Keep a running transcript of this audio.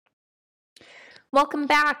Welcome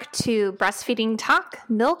back to Breastfeeding Talk,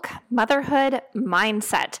 Milk, Motherhood,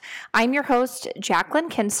 Mindset. I'm your host, Jacqueline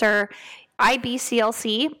Kinser,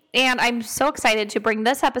 IBCLC, and I'm so excited to bring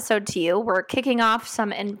this episode to you. We're kicking off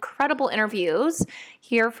some incredible interviews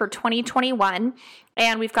here for 2021,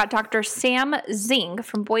 and we've got Dr. Sam Zink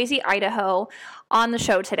from Boise, Idaho on the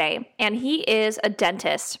show today, and he is a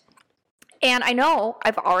dentist. And I know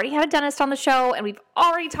I've already had a dentist on the show, and we've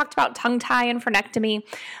already talked about tongue tie and frenectomy,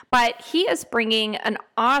 but he is bringing an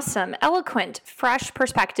awesome, eloquent, fresh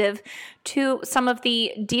perspective to some of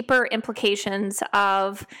the deeper implications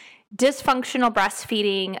of dysfunctional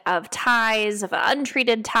breastfeeding, of ties, of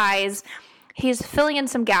untreated ties. He's filling in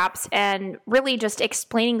some gaps and really just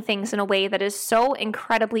explaining things in a way that is so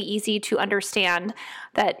incredibly easy to understand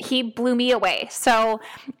that he blew me away. So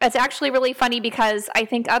it's actually really funny because I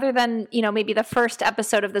think other than, maybe the first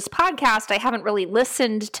episode of this podcast, I haven't really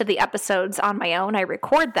listened to the episodes on my own. I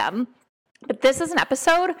record them. But this is an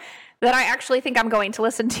episode that I actually think I'm going to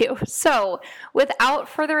listen to. So without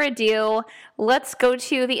further ado, let's go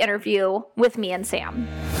to the interview with me and Sam.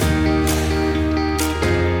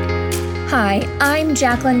 Hi, I'm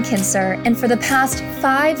Jacqueline Kinser, and for the past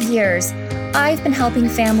 5 years, I've been helping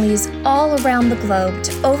families all around the globe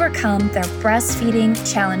to overcome their breastfeeding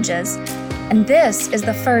challenges. And this is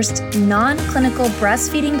the first non-clinical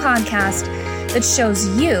breastfeeding podcast that shows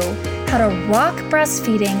you how to rock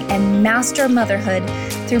breastfeeding and master motherhood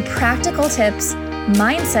through practical tips,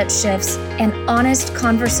 mindset shifts, and honest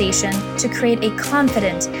conversation to create a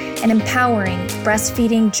confident and empowering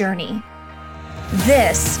breastfeeding journey.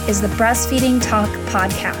 This is the Breastfeeding Talk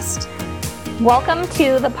podcast. Welcome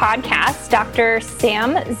to the podcast, Dr.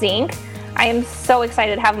 Sam Zink. I am so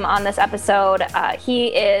excited to have him on this episode. He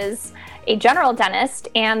is a general dentist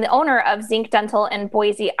and the owner of Zink Dental in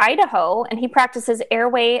Boise, Idaho, and he practices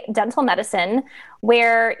airway dental medicine,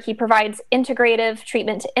 where he provides integrative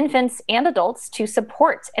treatment to infants and adults to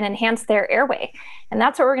support and enhance their airway. And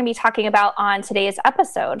that's what we're going to be talking about on today's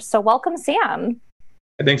episode. So welcome, Sam.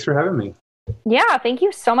 Thanks for having me. Yeah, thank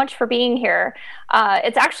you so much for being here.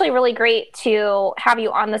 It's actually really great to have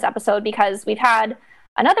you on this episode because we've had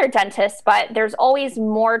another dentist, but there's always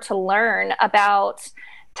more to learn about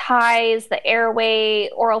ties, the airway,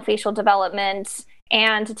 oral facial development,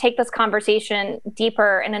 and to take this conversation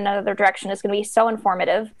deeper in another direction is going to be so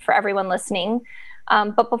informative for everyone listening.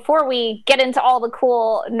 But before we get into all the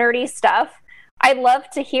cool, nerdy stuff, I'd love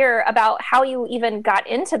to hear about how you even got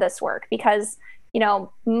into this work because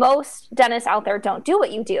most dentists out there don't do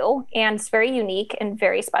what you do, and it's very unique and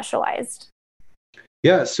very specialized.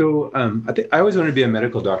 Yeah, so I always wanted to be a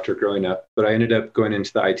medical doctor growing up, but I ended up going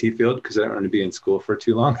into the IT field because I didn't want to be in school for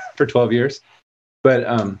too long, for 12 years. But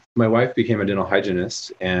my wife became a dental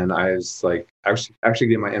hygienist, and I was like, I was actually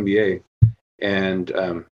getting my MBA, and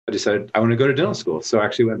I decided I want to go to dental school. So I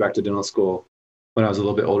actually went back to dental school when I was a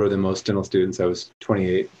little bit older than most dental students. I was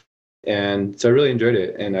 28, and so I really enjoyed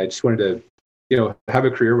it, and I just wanted to have a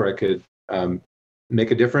career where I could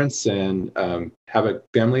make a difference and have a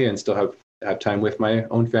family and still have time with my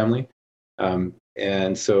own family.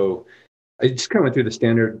 And so I just kind of went through the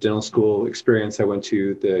standard dental school experience. I went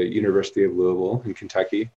to the University of Louisville in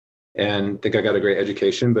Kentucky and I think I got a great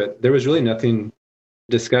education, but there was really nothing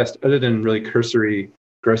discussed other than really cursory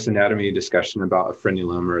gross anatomy discussion about a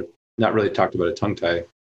frenulum, or not really talked about a tongue tie.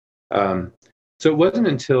 So it wasn't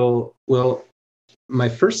until, my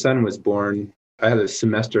first son was born. I had a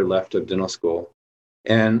semester left of dental school.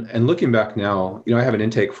 And looking back now, I have an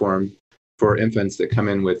intake form for infants that come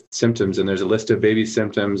in with symptoms, and there's a list of baby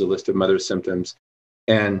symptoms, a list of mother symptoms.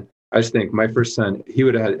 And I just think my first son, he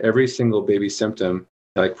would have had every single baby symptom,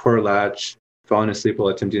 like poor latch, falling asleep while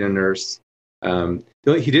attempting to nurse.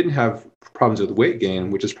 He didn't have problems with weight gain,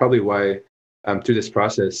 which is probably why through this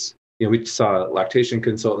process, we saw lactation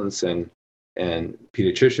consultants and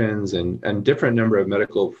pediatricians and different number of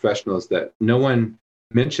medical professionals that no one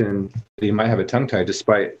mentioned that he might have a tongue tie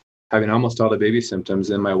despite having almost all the baby symptoms.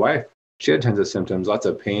 And my wife, she had tons of symptoms, lots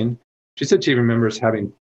of pain. She said she remembers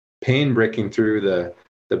having pain breaking through the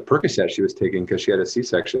Percocet she was taking because she had a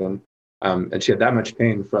C-section. And she had that much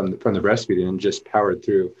pain from the breastfeeding and just powered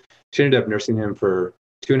through. She ended up nursing him for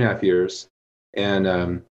 2.5 years.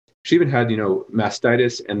 And she even had,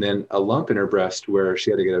 mastitis and then a lump in her breast where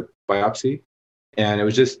she had to get a biopsy. And it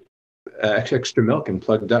was just extra milk and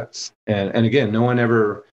plugged ducts. And again, no one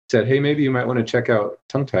ever said, hey, maybe you might want to check out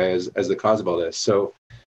tongue tie as the cause of all this. So,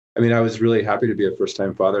 I was really happy to be a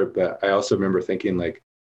first-time father, but I also remember thinking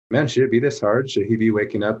man, should it be this hard? Should he be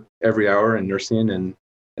waking up every hour and nursing and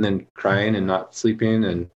then crying and not sleeping?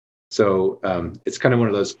 And so it's kind of one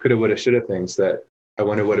of those coulda, woulda, shoulda things that I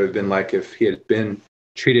wonder what it would have been like if he had been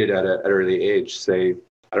treated at an early age, say,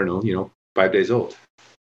 I don't know, 5 days old.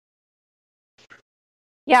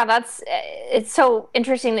 Yeah, it's so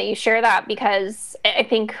interesting that you share that, because I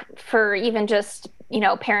think for even just,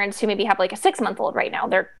 parents who maybe have like a 6-month-old right now,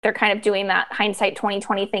 they're kind of doing that hindsight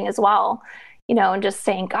 2020 thing as well, and just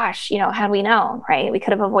saying, gosh, had we known, right? We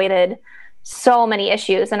could have avoided so many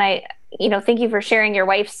issues. And thank you for sharing your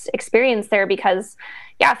wife's experience there, because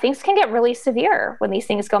yeah, things can get really severe when these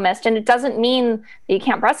things go missed. And it doesn't mean that you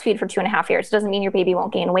can't breastfeed for 2.5 years. It doesn't mean your baby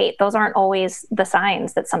won't gain weight. Those aren't always the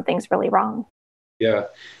signs that something's really wrong. Yeah.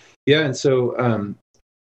 Yeah. And so,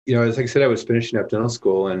 as like I said, I was finishing up dental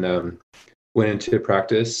school and went into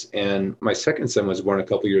practice. And my second son was born a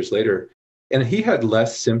couple years later. And he had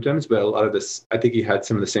less symptoms, but a lot of this, I think he had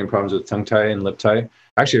some of the same problems with tongue tie and lip tie.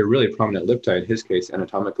 Actually, a really prominent lip tie in his case,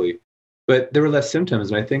 anatomically. But there were less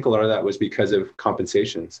symptoms. And I think a lot of that was because of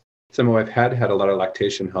compensations. So my wife had a lot of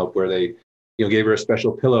lactation help where they, gave her a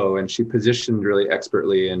special pillow and she positioned really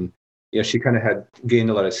expertly. And, she kind of had gained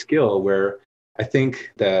a lot of skill where I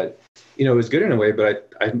think that, it was good in a way,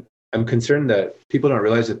 but I'm concerned that people don't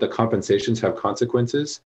realize that the compensations have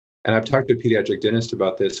consequences. And I've talked to a pediatric dentist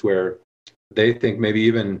about this, where they think maybe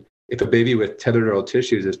even if a baby with tethered oral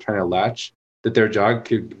tissues is trying to latch, that their jaw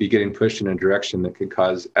could be getting pushed in a direction that could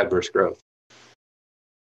cause adverse growth.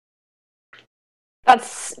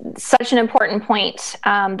 That's such an important point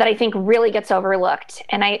that I think really gets overlooked.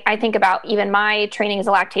 And I think about even my training as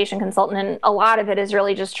a lactation consultant, and a lot of it is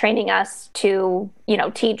really just training us to,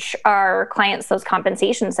 teach our clients those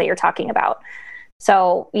compensations that you're talking about.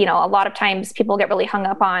 So, a lot of times people get really hung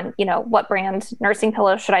up on, what brand nursing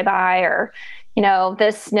pillow should I buy, or,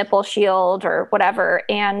 this nipple shield or whatever.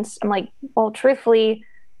 And I'm like, well, truthfully, you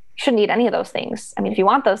shouldn't need any of those things. I mean, if you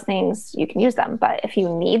want those things, you can use them. But if you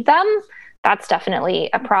need them, that's definitely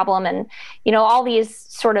a problem. And, all these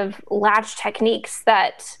sort of latch techniques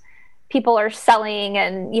that people are selling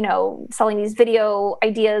and, selling these video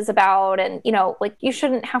ideas about, and, you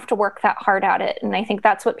shouldn't have to work that hard at it. And I think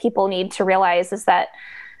that's what people need to realize is that,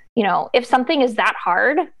 if something is that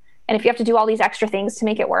hard, and if you have to do all these extra things to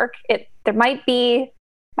make it work, there might be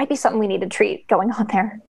something we need to treat going on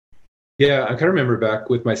there. Yeah, I kind of remember back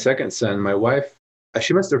with my second son, my wife,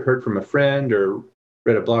 she must have heard from a friend or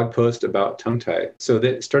read a blog post about tongue tie. So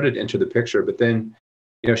that started to enter the picture. But then,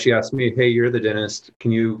 she asked me, hey, you're the dentist.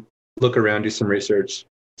 Can you look around, do some research?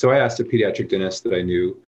 So I asked a pediatric dentist that I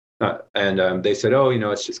knew, and they said, oh,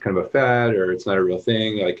 it's just kind of a fad, or it's not a real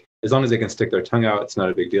thing. Like, as long as they can stick their tongue out, it's not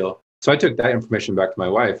a big deal. So I took that information back to my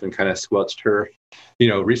wife and kind of squelched her,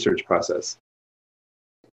 research process.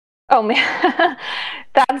 Oh man,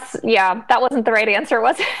 that wasn't the right answer,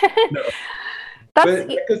 was it? No.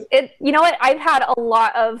 You know what? I've had a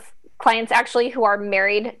lot of clients actually who are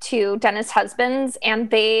married to dentist husbands, and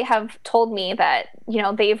they have told me that,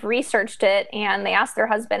 they've researched it and they asked their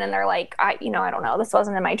husband and they're like, I don't know, this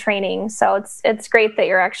wasn't in my training. So it's great that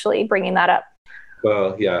you're actually bringing that up.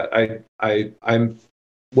 Well, yeah, I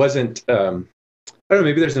wasn't, I don't know,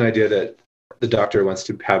 maybe there's an idea that the doctor wants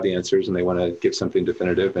to have the answers and they want to give something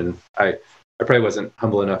definitive. And I probably wasn't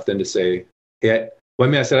humble enough then to say, hey,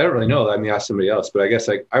 I said, I don't really know. Let me ask somebody else. But I guess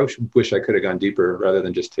I wish I could have gone deeper rather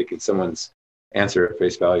than just taking someone's answer at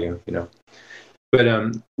face value,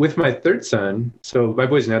 But with my third son, so my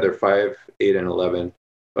boys now, they're 5, 8, and 11.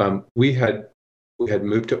 We had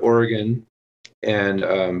moved to Oregon,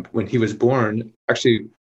 and when he was born, actually,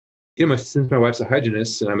 since my wife's a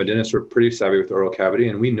hygienist and I'm a dentist, we're pretty savvy with oral cavity,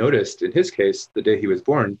 and we noticed in his case the day he was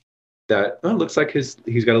born that it looks like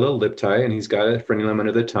he's got a little lip tie and he's got a frenulum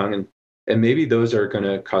under the tongue, and maybe those are going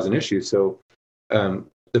to cause an issue. So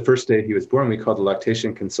the first day he was born, we called the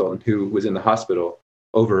lactation consultant who was in the hospital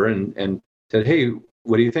over and said, hey,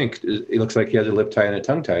 what do you think? It looks like he has a lip tie and a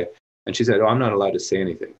tongue tie. And she said, oh, I'm not allowed to say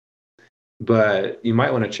anything, but you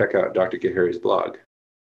might want to check out Dr. Gahari's blog.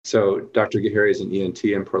 So Dr. Gahari is an ENT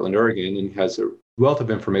in Portland, Oregon, and he has a wealth of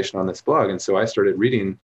information on this blog. And so I started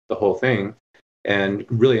reading the whole thing and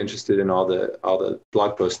really interested in all the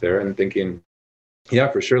blog posts there and thinking, yeah,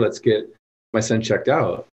 for sure, let's get my son checked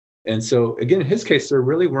out. And so again, in his case, there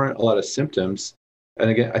really weren't a lot of symptoms. And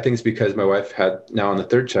again, I think it's because my wife had, now on the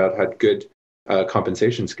third child, had good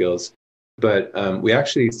compensation skills. But we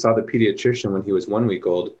actually saw the pediatrician when he was 1 week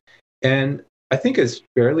old. And I think it's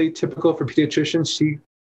fairly typical for pediatricians. She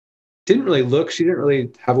didn't really look. She didn't really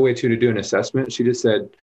have a way to do an assessment. She just said,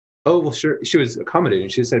 oh, well, sure. She was accommodating.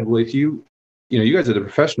 She said, well, if you guys are the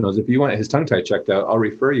professionals. If you want his tongue tie checked out, I'll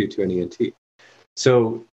refer you to an ENT.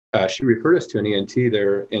 So she referred us to an ENT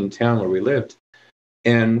there in town where we lived.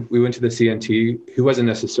 And we went to this ENT who wasn't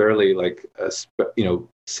necessarily like,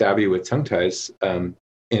 savvy with tongue ties for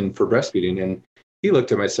breastfeeding. And he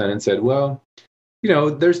looked at my son and said, well,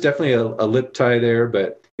 there's definitely a lip tie there,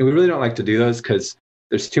 but we really don't like to do those because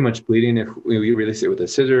there's too much bleeding if we release it with the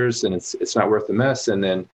scissors, and it's not worth the mess. And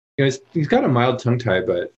then, he's got a mild tongue tie,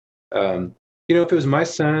 but, if it was my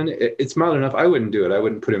son, it's mild enough. I wouldn't do it. I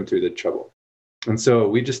wouldn't put him through the trouble. And so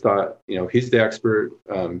we just thought, he's the expert.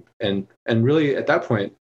 And really at that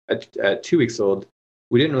point, at 2 weeks old,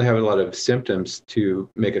 we didn't really have a lot of symptoms to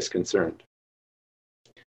make us concerned.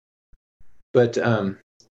 But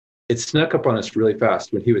it snuck up on us really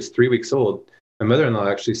fast. When he was 3 weeks old, my mother-in-law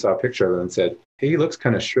actually saw a picture of him and said, hey, he looks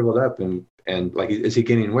kind of shriveled up and like, is he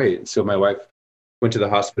gaining weight? And so my wife went to the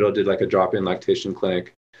hospital, did like a drop-in lactation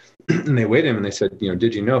clinic, and they weighed him and they said,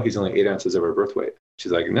 did you know he's only 8 ounces over birth weight?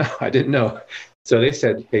 She's like, no, I didn't know. So they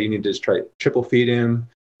said, hey, you need to just try triple feed him,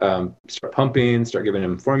 start pumping, start giving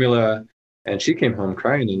him formula. And she came home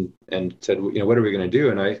crying and said, what are we going to do?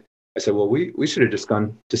 And I said, well, we should have just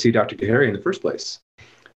gone to see Dr. Gahary in the first place.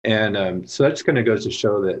 And so that just kind of goes to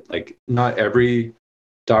show that, like, not every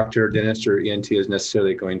doctor, dentist, or ENT is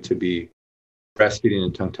necessarily going to be breastfeeding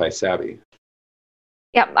and tongue tie savvy.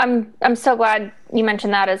 Yeah, I'm so glad you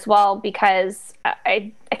mentioned that as well, because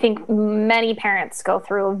I think many parents go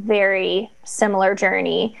through a very similar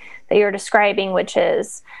journey that you're describing, which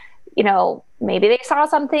is, maybe they saw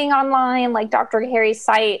something online like Dr. Gahary's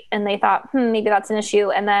site and they thought, maybe that's an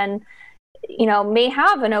issue, and then may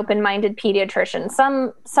have an open-minded pediatrician.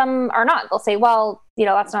 Some are not. They'll say, well,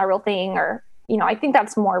 that's not a real thing, or I think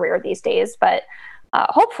that's more rare these days, but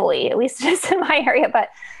hopefully, at least it is in my area.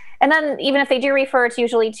 And then even if they do refer, it's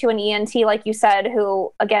usually to an ENT, like you said,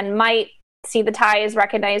 who, again, might see the ties,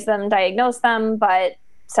 recognize them, diagnose them, but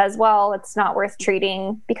says, well, it's not worth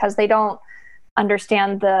treating because they don't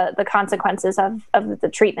understand the consequences of the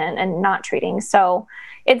treatment and not treating. So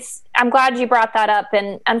I'm glad you brought that up.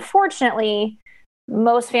 And unfortunately,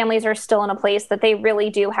 most families are still in a place that they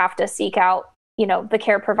really do have to seek out, the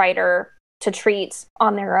care provider to treat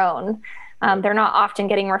on their own. They're not often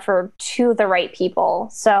getting referred to the right people.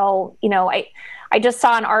 So, I just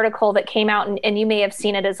saw an article that came out, and you may have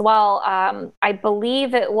seen it as well. I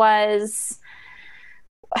believe it was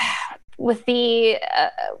with the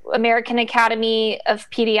American Academy of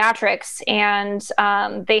Pediatrics, and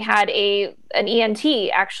they had an ENT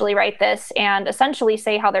actually write this and essentially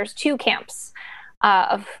say how there's two camps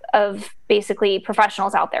of basically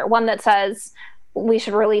professionals out there. One that says we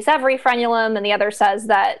should release every frenulum, and the other says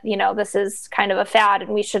that, this is kind of a fad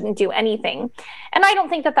and we shouldn't do anything. And I don't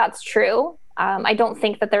think that that's true. I don't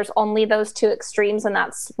think that there's only those two extremes, and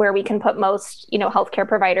that's where we can put most, healthcare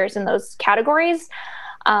providers in those categories.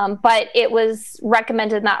 But it was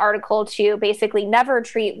recommended in that article to basically never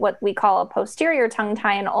treat what we call a posterior tongue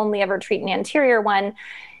tie and only ever treat an anterior one.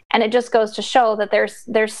 And it just goes to show that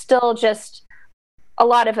there's still just a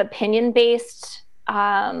lot of opinion-based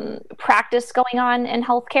practice going on in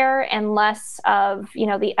healthcare, and less of,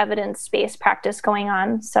 the evidence-based practice going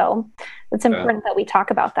on. So it's important that we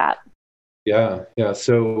talk about that. Yeah.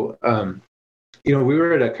 So, we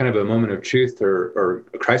were at a kind of a moment of truth or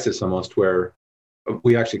a crisis almost, where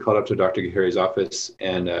we actually called up to Dr. Gahary's office,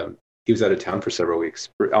 and he was out of town for several weeks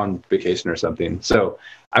on vacation or something. So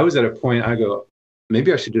I was at a point, I go,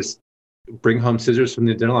 maybe I should just bring home scissors from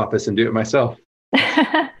the dental office and do it myself.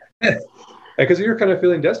 Because we were kind of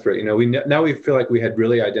feeling desperate. Now we feel like we had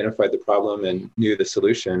really identified the problem and knew the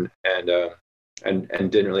solution, and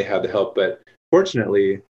didn't really have the help. But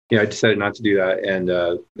fortunately, I decided not to do that. And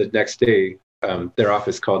the next day, their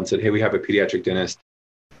office called and said, hey, we have a pediatric dentist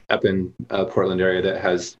up in Portland area that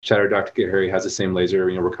has chatted. Dr. Gahary has the same laser.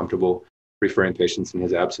 We're comfortable referring patients in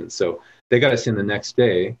his absence. So they got us in the next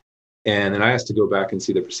day, and then I asked to go back and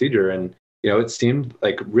see the procedure. And it seemed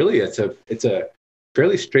like really it's a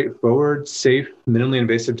fairly straightforward, safe, minimally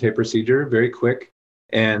invasive tape procedure, very quick.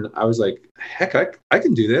 And I was like, heck, I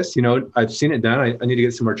can do this. I've seen it done. I need to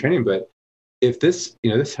get some more training. But if this,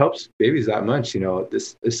 this helps babies that much,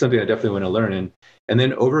 this is something I definitely want to learn. And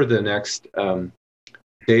then over the next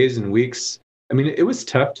days and weeks, it was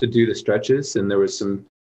tough to do the stretches, and there was some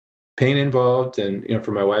pain involved, and,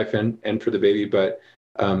 for my wife and for the baby. But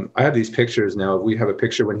I have these pictures now. We have a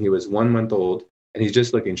picture when he was 1 month old, and he's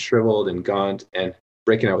just looking shriveled and gaunt and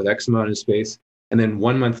breaking out with eczema on his face. And then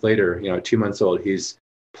 1 month later, 2 months old, he's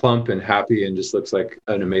plump and happy and just looks like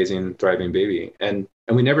an amazing, thriving baby. And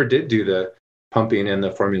we never did do the pumping and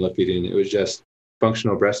the formula feeding. It was just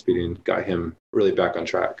functional breastfeeding got him really back on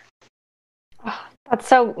track. Oh, that's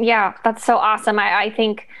so awesome. I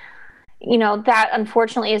think, that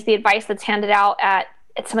unfortunately is the advice that's handed out at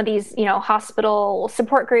some of these, hospital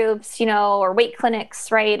support groups, or weight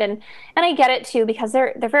clinics, right? And I get it too, because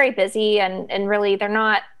they're very busy, and really they're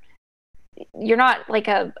not you're not like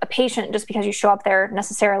a patient just because you show up there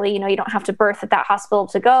necessarily. You don't have to birth at that hospital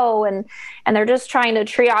to go, and they're just trying to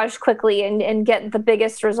triage quickly and get the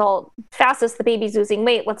biggest result fastest. The baby's losing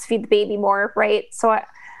weight, let's feed the baby more, right? So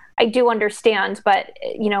I do understand, but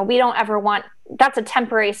we don't ever want, that's a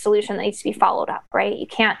temporary solution that needs to be followed up, right? You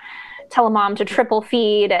can't tell a mom to triple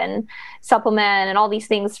feed and supplement and all these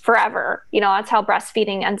things forever. That's how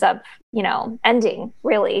breastfeeding ends up, ending,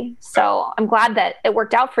 really. So I'm glad that it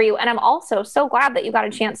worked out for you. And I'm also so glad that you got a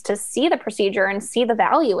chance to see the procedure and see the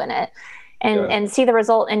value in it and see the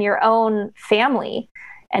result in your own family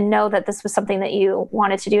and know that this was something that you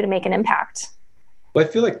wanted to do to make an impact. Well, I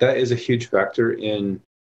feel like that is a huge factor in,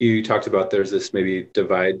 you talked about there's this maybe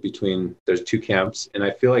divide between, there's two camps. And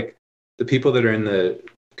I feel like the people that are in the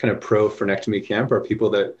kind of pro frenectomy camp are people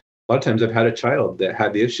that a lot of times have had a child that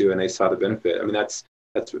had the issue and they saw the benefit. I mean, that's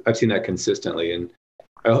I've seen that consistently, and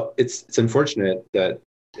it's unfortunate that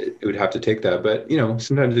it would have to take that. But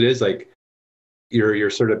sometimes it is like you're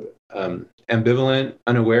sort of ambivalent,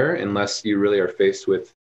 unaware, unless you really are faced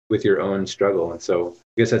with your own struggle. And so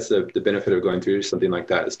I guess that's the benefit of going through something like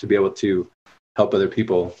that, is to be able to help other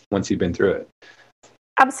people once you've been through it.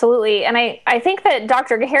 Absolutely. And I think that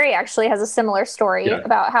Dr. Gahary actually has a similar story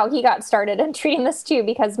about how he got started in treating this too,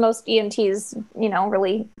 because most ENTs,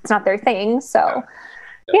 really, it's not their thing. So,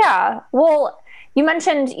 yeah. Well, you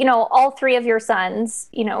mentioned, all three of your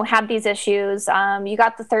sons, had these issues. You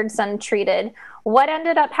got the third son treated. What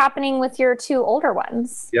ended up happening with your two older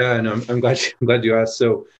ones? Yeah, no, I'm glad you asked.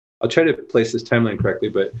 So I'll try to place this timeline correctly,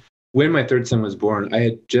 but when my third son was born, I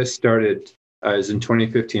had just started. I was in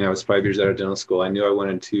 2015. I was 5 years out of dental school. I knew I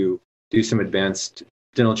wanted to do some advanced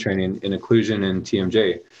dental training in occlusion and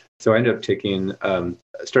TMJ. So I ended up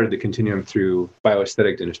started the continuum through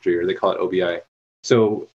bioaesthetic dentistry, or they call it OBI.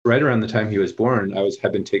 So right around the time he was born,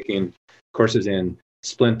 had been taking courses in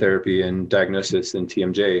splint therapy and diagnosis and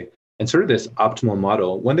TMJ, and sort of this optimal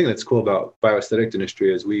model. One thing that's cool about bioaesthetic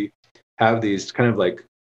dentistry is we have these kind of like,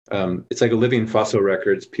 it's like a living fossil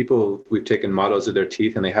records. We've taken models of their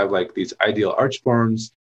teeth and they have like these ideal arch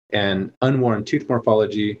forms and unworn tooth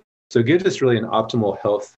morphology. So it gives us really an optimal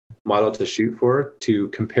health model to shoot for, to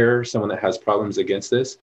compare someone that has problems against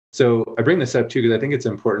this. So I bring this up too, because I think it's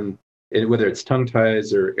important, whether it's tongue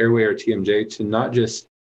ties or airway or TMJ, to not just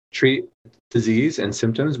treat disease and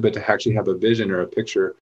symptoms, but to actually have a vision or a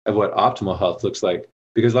picture of what optimal health looks like.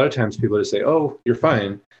 Because a lot of times people just say, oh, you're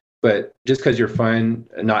fine. But just because you're fine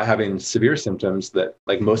not having severe symptoms that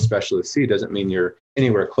like most specialists see doesn't mean you're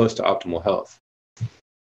anywhere close to optimal health.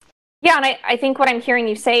 Yeah, and I think what I'm hearing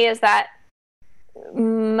you say is that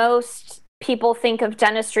most people think of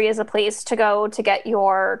dentistry as a place to go to get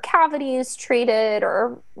your cavities treated,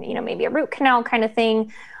 or maybe a root canal kind of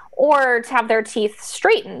thing, or to have their teeth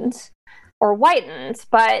straightened or whitened.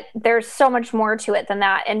 But there's so much more to it than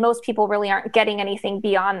that, and most people really aren't getting anything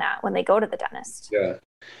beyond that when they go to the dentist.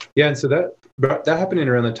 Yeah, and so that happened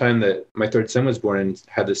around the time that my third son was born and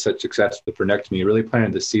had this such success with the frenectomy. Really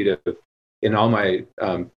planted the seed of, in all my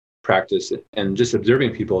practice, and just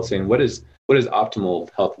observing people, saying what does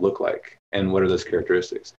optimal health look like, and what are those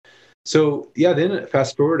characteristics. So then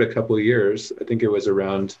fast forward a couple of years, I think it was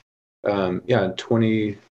around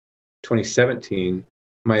 2017.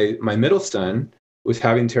 My middle son was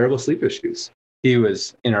having terrible sleep issues. He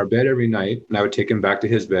was in our bed every night, and I would take him back to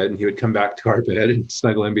his bed, and he would come back to our bed and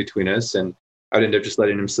snuggle in between us, and I would end up just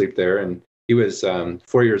letting him sleep there. And he was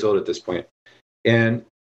 4 years old at this point. And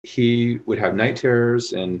he would have night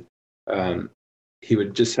terrors, and he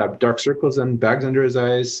would just have dark circles and bags under his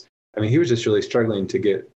eyes. I mean, he was just really struggling to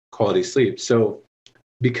get quality sleep. So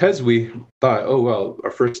because we thought, oh, well, our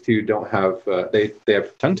first two don't have, they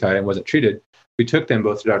have tongue tie and wasn't treated, we took them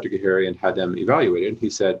both to Dr. Gahary and had them evaluated. He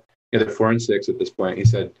said, they're 4 and 6 at this point. He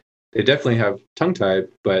said, they definitely have tongue tie,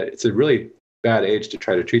 but it's a really bad age to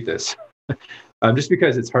try to treat this. Just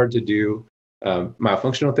because it's hard to do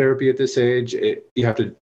myofunctional therapy at this age. You have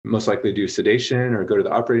to most likely do sedation or go to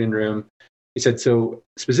the operating room. He said, so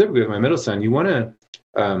specifically with my middle son, you want to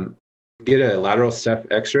get a lateral ceph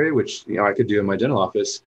x-ray, which I could do in my dental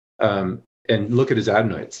office, and look at his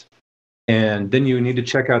adenoids. And then you need to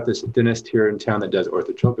check out this dentist here in town that does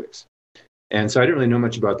orthotropics. And so I didn't really know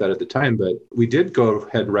much about that at the time, but we did go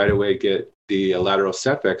ahead right away, get the lateral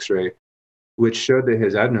ceph x-ray, which showed that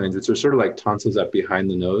his adenoids, which are sort of like tonsils up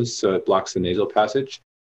behind the nose, so it blocks the nasal passage.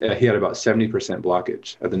 He had about 70%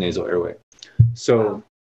 blockage of the nasal airway. So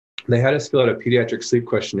they had us fill out a pediatric sleep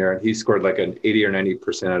questionnaire, and he scored like an 80 or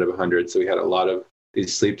 90% out of 100. So he had a lot of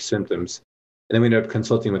these sleep symptoms. And then we ended up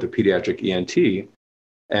consulting with a pediatric ENT.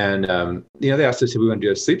 And, they asked us if we want to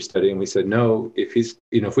do a sleep study. And we said, no, if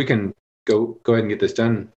we can go ahead and get this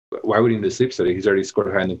done why would he need a sleep study? He's already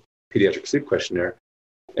scored high in the pediatric sleep questionnaire.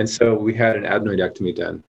 And so we had an adenoidectomy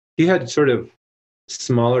done. He had sort of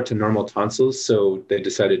smaller to normal tonsils, so they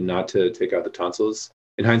decided not to take out the tonsils.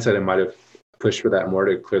 In hindsight, I might have pushed for that more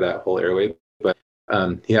to clear that whole airway, but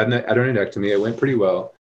he had an adenoidectomy. It went pretty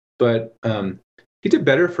well, but he did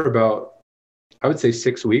better for about, I would say,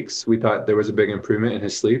 6 weeks. We thought there was a big improvement in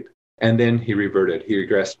his sleep, and then he reverted. He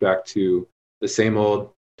regressed back to the same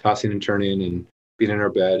old tossing and turning and being in our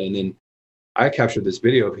bed. And then I captured this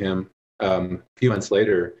video of him a few months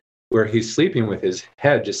later where he's sleeping with his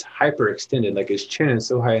head just hyperextended, like his chin is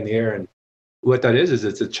so high in the air. And what that is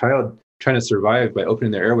it's a child trying to survive by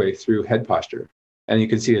opening their airway through head posture. And you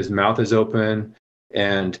can see his mouth is open.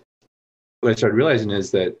 And what I started realizing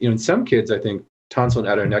is that, in some kids, I think tonsil and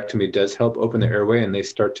adenoidectomy does help open the airway and they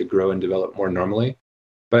start to grow and develop more normally.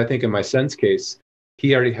 But I think in my son's case,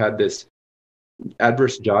 he already had this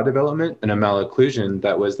adverse jaw development and a malocclusion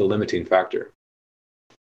that was the limiting factor.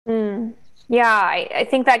 Yeah, I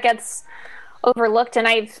think that gets overlooked, and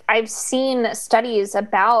I've seen studies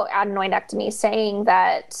about adenoidectomy saying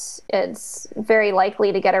that it's very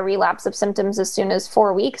likely to get a relapse of symptoms as soon as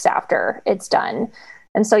 4 weeks after it's done.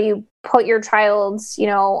 And so you put your child,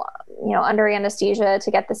 under anesthesia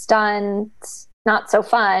to get this done. It's not so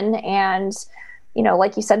fun, and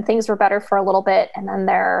like you said, things were better for a little bit and then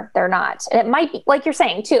they're not. And it might be, like you're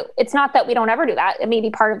saying too, it's not that we don't ever do that. It may be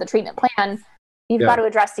part of the treatment plan. You've got to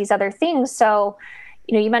address these other things. So,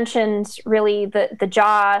 you mentioned really the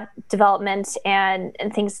jaw development and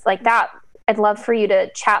things like that. I'd love for you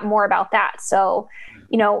to chat more about that. So,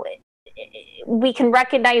 we can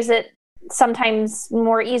recognize it sometimes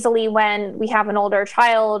more easily when we have an older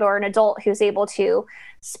child or an adult who's able to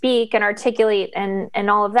speak and articulate and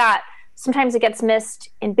all of that. Sometimes it gets missed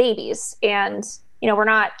in babies, and we're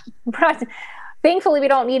not thankfully we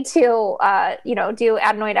don't need to do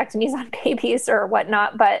adenoidectomies on babies or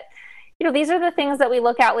whatnot, but these are the things that we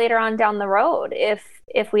look at later on down the road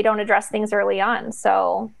if we don't address things early on.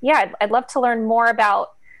 So yeah, I'd love to learn more about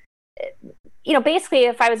basically,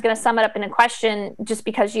 if I was going to sum it up in a question, just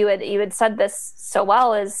because you had said this so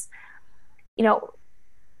well, is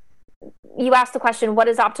you asked the question, what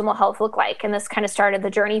does optimal health look like? And this kind of started the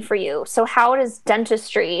journey for you. So how does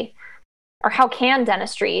dentistry, or how can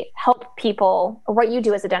dentistry help people, or what you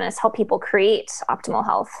do as a dentist, help people create optimal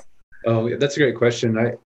health? Oh, yeah, that's a great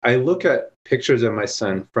question. I look at pictures of my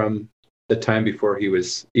son from the time before he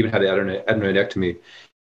was even had the adenoidectomy.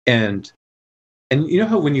 And you know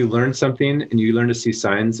how when you learn something and you learn to see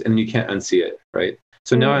signs and you can't unsee it, right?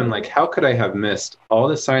 So now I'm like, how could I have missed all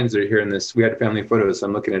the signs that are here in this? We had family photos.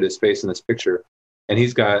 I'm looking at his face in this picture, and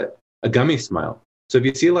he's got a gummy smile. So if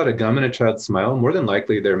you see a lot of gum in a child's smile, more than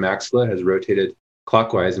likely their maxilla has rotated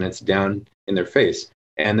clockwise and it's down in their face,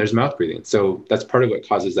 and there's mouth breathing. So that's part of what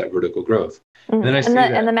causes that vertical growth. And then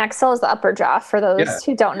and the maxilla is the upper jaw for those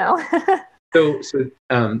who don't know.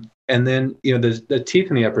 And then, there's the teeth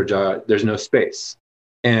in the upper jaw, there's no space.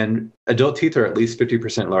 And adult teeth are at least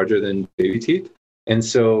 50% larger than baby teeth. And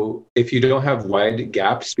so if you don't have wide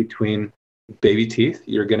gaps between baby teeth,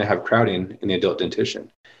 you're going to have crowding in the adult dentition.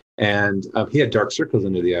 And he had dark circles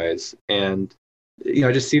under the eyes. And,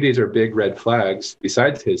 I just see these are big red flags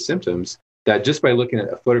besides his symptoms that just by looking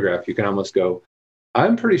at a photograph, you can almost go,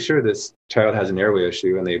 I'm pretty sure this child has an airway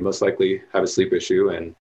issue and they most likely have a sleep issue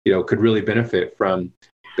and, could really benefit from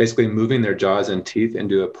basically moving their jaws and teeth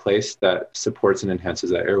into a place that supports and enhances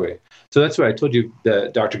that airway. So that's why I told you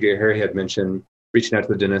that Dr. Gay-Harry had mentioned reaching out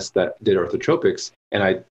to the dentist that did orthotropics, and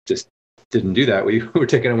I just didn't do that. We were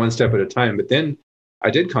taking it one step at a time. But then I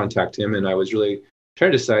did contact him, and I was really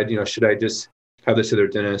trying to decide, should I just have this other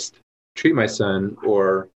dentist treat my son,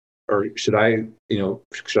 or should I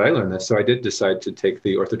learn this? So I did decide to take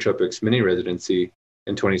the orthotropics mini residency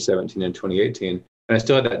in 2017 and 2018, and I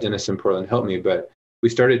still had that dentist in Portland help me, but we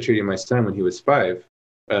started treating my son when he was 5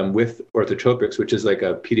 with orthotropics, which is like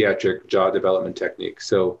a pediatric jaw development technique.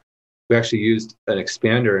 So we actually used an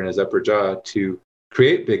expander in his upper jaw to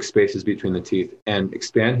create big spaces between the teeth and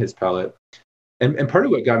expand his palate. And part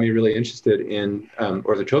of what got me really interested in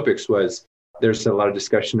orthotropics was there's a lot of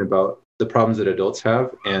discussion about the problems that adults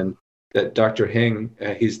have, and that Dr. Heng,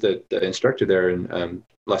 he's the instructor there in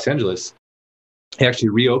Los Angeles, he actually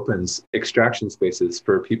reopens extraction spaces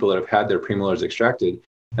for people that have had their premolars extracted.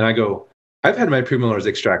 And I go, I've had my premolars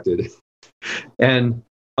extracted. And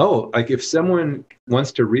if someone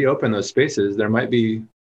wants to reopen those spaces, there might be,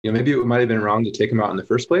 maybe it might have been wrong to take them out in the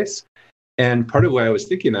first place. And part of why I was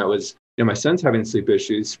thinking that was, my son's having sleep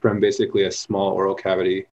issues from basically a small oral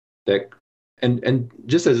cavity that, and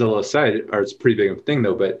just as a little aside, or it's a pretty big thing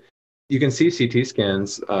though, but you can see CT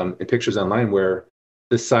scans and pictures online where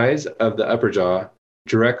the size of the upper jaw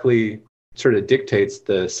directly sort of dictates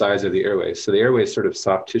the size of the airway. So the airway is sort of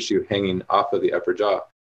soft tissue hanging off of the upper jaw.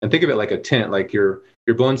 And think of it like a tent, like your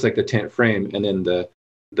bone's like the tent frame, and then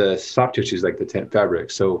the soft tissue is like the tent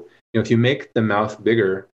fabric. So if you make the mouth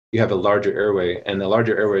bigger, you have a larger airway, and the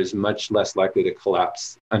larger airway is much less likely to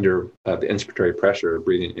collapse under the inspiratory pressure of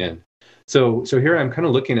breathing in. So here I'm kind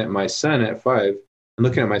of looking at my son at 5 and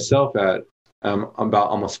looking at myself at about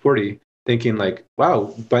almost 40, thinking like,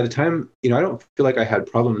 wow, by the time, I don't feel like I had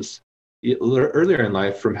problems earlier in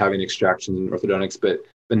life from having extractions and orthodontics, but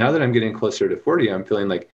now that I'm getting closer to 40, I'm feeling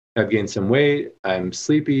like I've gained some weight, I'm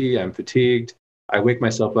sleepy, I'm fatigued, I wake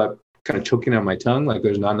myself up kind of choking on my tongue, like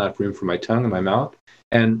there's not enough room for my tongue in my mouth,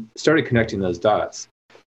 and started connecting those dots.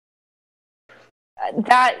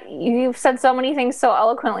 That you've said so many things so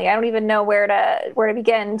eloquently. I don't even know where to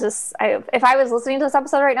begin. If I was listening to this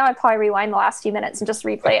episode right now, I'd probably rewind the last few minutes and just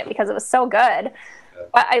replay it because it was so good.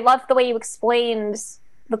 But I love the way you explained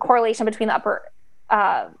the correlation between the upper,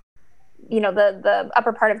 the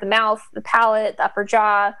upper part of the mouth, the palate, the upper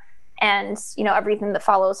jaw, and everything that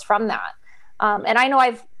follows from that. And I know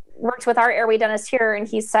I've worked with our airway dentist here, and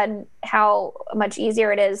he said how much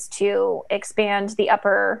easier it is to expand the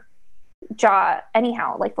upper jaw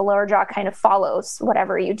anyhow. Like the lower jaw kind of follows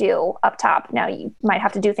whatever you do up top. Now you might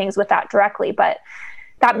have to do things with that directly, but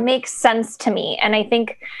that makes sense to me. And I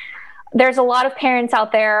think there's a lot of parents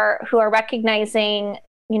out there who are recognizing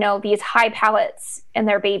these high palates in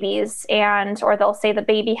their babies, or they'll say the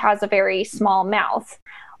baby has a very small mouth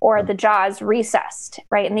or the jaw is recessed,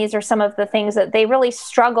 right? And these are some of the things that they really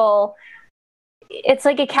struggle. It's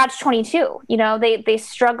like a catch-22. They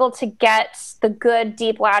struggle to get the good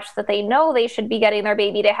deep latch that they know they should be getting their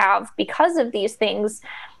baby to have because of these things.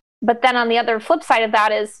 But then on the other flip side of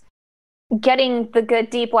that is getting the good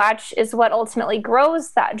deep latch is what ultimately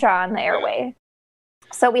grows that jaw and the airway.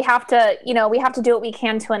 So we have to do what we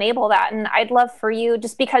can to enable that. And I'd love for you,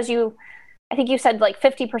 just because I think you said like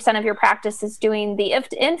 50% of your practice is doing the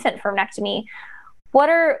infant frenectomy. What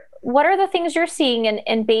are the things you're seeing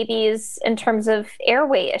in babies in terms of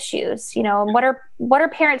airway issues? What are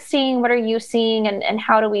parents seeing? What are you seeing? And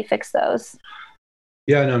how do we fix those?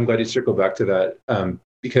 Yeah, no, I'm glad you circled back to that,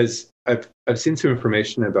 because I've seen some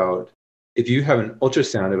information about if you have an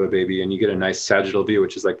ultrasound of a baby and you get a nice sagittal view,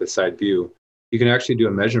 which is like the side view, you can actually do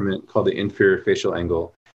a measurement called the inferior facial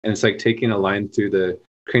angle. And it's like taking a line through the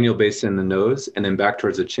cranial basin and the nose and then back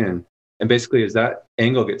towards the chin. And basically, as that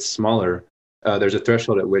angle gets smaller, there's a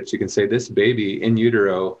threshold at which you can say this baby in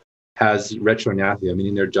utero has retrognathia,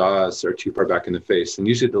 meaning their jaws are too far back in the face. And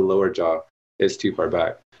usually the lower jaw is too far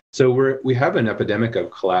back. So we have an epidemic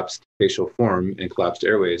of collapsed facial form and collapsed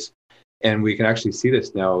airways. And we can actually see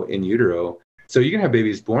this now in utero. So you can have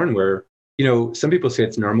babies born where, some people say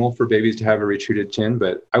it's normal for babies to have a retreated chin,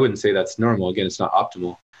 but I wouldn't say that's normal. Again, it's not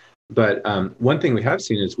optimal. But one thing we have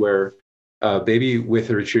seen is where a baby with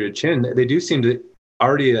a retreated chin, they do seem to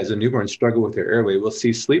already as a newborn struggle with their airway. We'll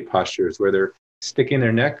see sleep postures where they're sticking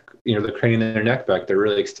their neck, they're craning their neck back. They're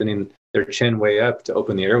really extending their chin way up to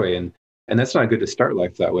open the airway. And that's not good to start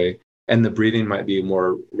life that way. And the breathing might be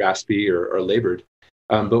more raspy or labored.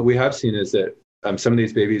 But we have seen is that some of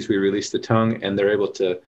these babies, we release the tongue and they're able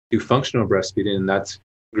to do functional breastfeeding, and that's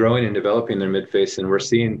growing and developing their midface. And we're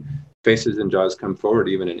seeing faces and jaws come forward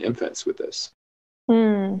even in infants with this.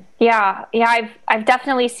 Yeah. I've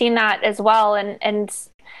definitely seen that as well. And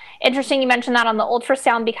interesting you mentioned that on the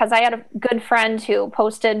ultrasound, because I had a good friend who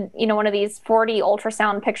posted, one of these 4D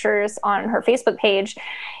ultrasound pictures on her Facebook page.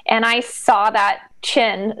 And I saw that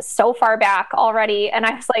chin so far back already. And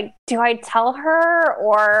I was like, do I tell her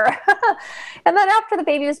or, and then after the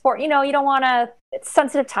baby was born, you don't want to, it's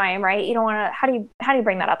sensitive time, right? You don't want to, how do you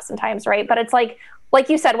bring that up sometimes? Right. But it's like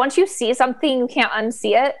you said, once you see something, you can't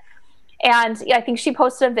unsee it. And I think she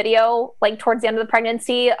posted a video like towards the end of the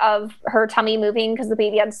pregnancy of her tummy moving because the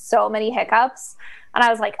baby had so many hiccups. And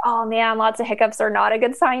I was like, oh man, lots of hiccups are not a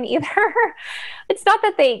good sign either. It's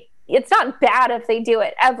not bad if they do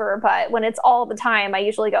it ever, but when it's all the time, I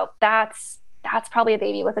usually go, that's probably a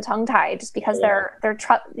baby with a tongue tie, just because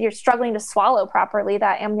you're struggling to swallow properly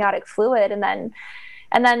that amniotic fluid. And then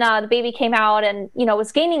the baby came out and,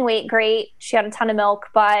 was gaining weight. Great. She had a ton of milk,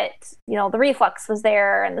 but, the reflux was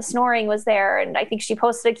there and the snoring was there. And I think she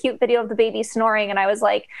posted a cute video of the baby snoring. And I was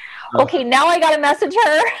like, okay, now I got to message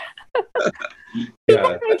her.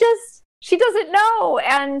 Yeah. She doesn't know.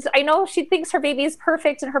 And I know she thinks her baby is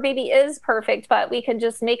perfect and her baby is perfect, but we can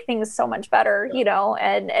just make things so much better,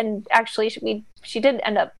 and actually she did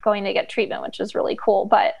end up going to get treatment, which is really cool.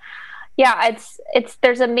 But Yeah,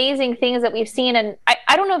 there's amazing things that we've seen. And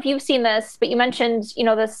I don't know if you've seen this, but you mentioned,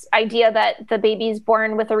 this idea that the baby's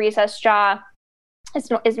born with a recessed jaw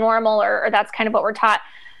is normal, or that's kind of what we're taught.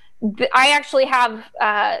 I actually have,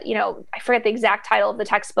 I forget the exact title of the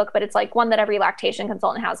textbook, but it's like one that every lactation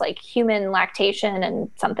consultant has, like human lactation and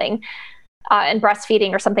something, and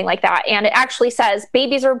breastfeeding or something like that. And it actually says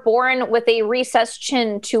babies are born with a recessed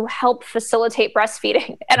chin to help facilitate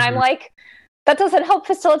breastfeeding. And I'm like, that doesn't help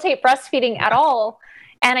facilitate breastfeeding at all.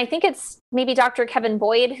 And I think it's maybe Dr. Kevin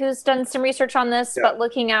Boyd who's done some research on this, but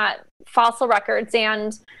looking at fossil records,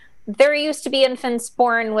 and there used to be infants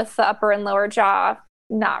born with the upper and lower jaw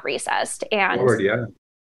not recessed, and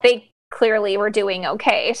they clearly were doing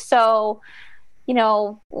okay. So,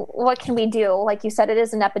 what can we do? Like you said, it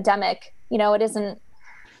is an epidemic. It isn't.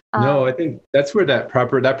 No, I think that's where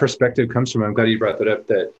that perspective comes from. I'm glad you brought that up,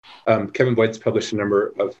 that Kevin Boyd's published a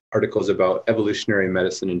number of articles about evolutionary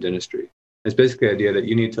medicine and dentistry. It's basically the idea that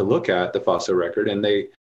you need to look at the fossil record. And I think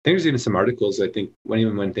there's even some articles, I think,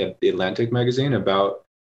 even went to the Atlantic magazine about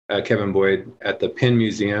Kevin Boyd at the Penn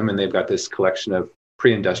Museum, and they've got this collection of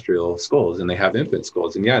pre-industrial skulls, and they have infant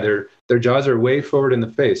skulls. And their jaws are way forward in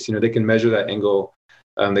the face. They can measure that angle.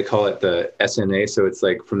 They call it the SNA. So it's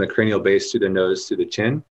like from the cranial base to the nose to the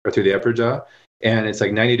chin, or through the upper jaw. And it's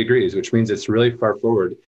like 90 degrees, which means it's really far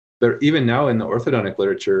forward. But even now in the orthodontic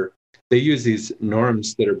literature, they use these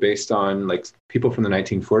norms that are based on like people from the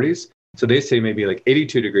 1940s. So they say maybe like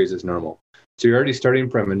 82 degrees is normal. So you're already starting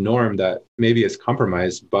from a norm that maybe is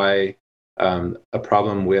compromised by a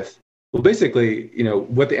problem with, well, basically,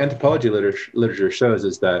 what the anthropology literature shows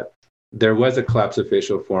is that there was a collapse of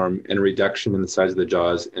facial form and a reduction in the size of the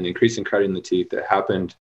jaws and increase in crowding the teeth that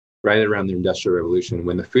happened right around the Industrial Revolution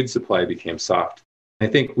when the food supply became soft. I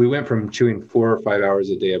think we went from chewing 4 or 5 hours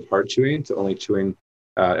a day of hard chewing to only chewing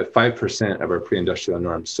 5% of our pre-industrial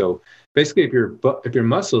norms. So basically, if your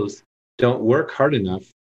muscles don't work hard enough,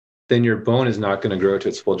 then your bone is not going to grow to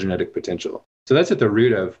its full genetic potential. So that's at the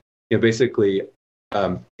root of basically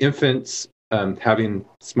infants having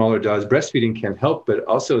smaller jaws. Breastfeeding can help, but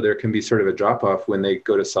also there can be sort of a drop-off when they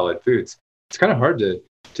go to solid foods. It's kind of hard to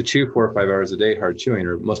chew 4 or 5 hours a day hard chewing,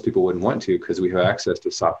 or most people wouldn't want to because we have access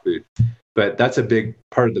to soft food. But that's a big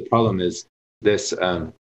part of the problem, is this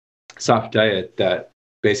soft diet that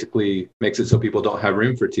basically makes it so people don't have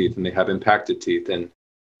room for teeth, and they have impacted teeth and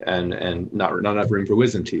not enough room for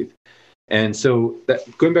wisdom teeth. And so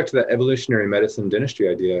going back to that evolutionary medicine dentistry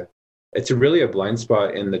idea, it's really a blind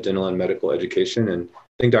spot in the dental and medical education. And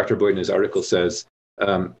I think Dr. Boyd in his article says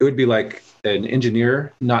it would be like an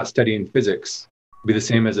engineer not studying physics would be the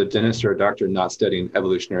same as a dentist or a doctor not studying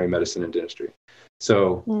evolutionary medicine and dentistry.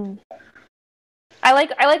 So I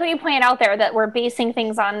like what you pointed out there, that we're basing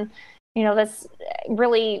things on, this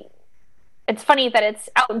really, it's funny that it's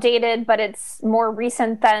outdated, but it's more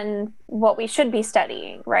recent than what we should be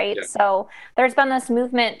studying, right? Yeah. So there's been this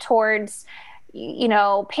movement towards,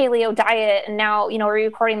 paleo diet. And now, we're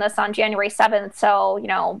recording this on January 7th. So,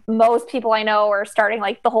 most people I know are starting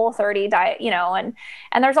like the Whole30 diet,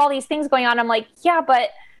 and there's all these things going on. I'm like, yeah,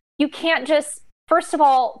 but you can't just, first of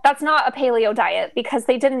all, that's not a paleo diet, because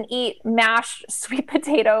they didn't eat mashed sweet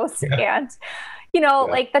potatoes and,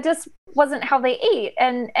 like that just wasn't how they ate.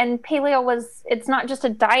 And paleo it's not just a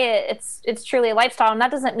diet, it's truly a lifestyle. And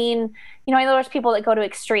that doesn't mean, I know there's people that go to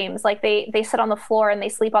extremes, like they sit on the floor and they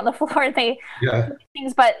sleep on the floor and they do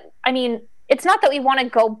things. But I mean, it's not that we want to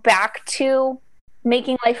go back to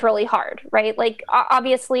making life really hard, right? Like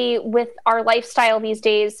obviously with our lifestyle these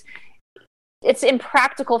days, it's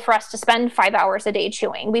impractical for us to spend 5 hours a day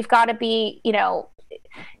chewing. We've got to be,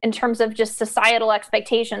 in terms of just societal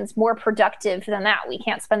expectations, more productive than that. We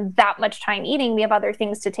can't spend that much time eating. We have other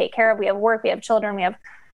things to take care of. We have work, we have children, we have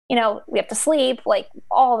to sleep, like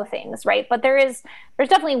all the things, right? But there's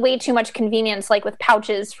definitely way too much convenience, like with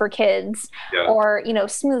pouches for kids or,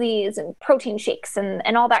 smoothies and protein shakes and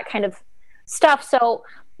all that kind of stuff. So,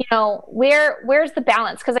 where's the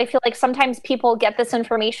balance? Because I feel like sometimes people get this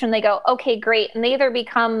information, they go, okay, great. And they either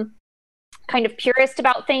become kind of purist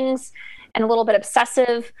about things and a little bit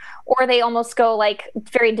obsessive, or they almost go like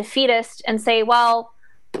very defeatist and say, well,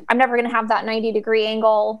 I'm never going to have that 90-degree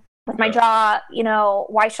angle with my jaw,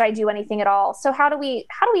 why should I do anything at all? So how do we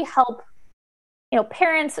help,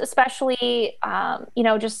 parents especially,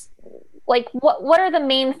 just like what are the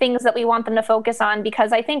main things that we want them to focus on?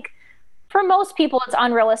 Because I think for most people, it's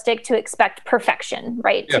unrealistic to expect perfection,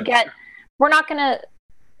 right? Yeah.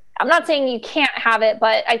 I'm not saying you can't have it,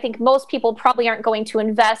 but I think most people probably aren't going to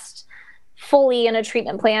invest fully in a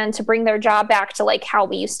treatment plan to bring their jaw back to like how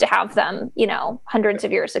we used to have them, hundreds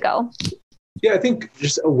of years ago. Yeah, I think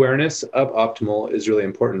just awareness of optimal is really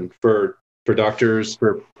important for doctors,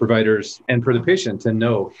 for providers, and for the patient to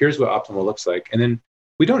know here's what optimal looks like. And then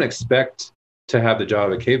we don't expect to have the jaw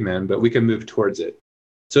of a caveman, but we can move towards it.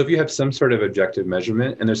 So if you have some sort of objective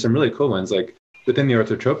measurement, and there's some really cool ones, like within the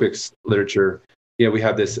orthotropics literature, we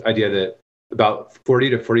have this idea that about 40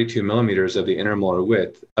 to 42 millimeters of the intermolar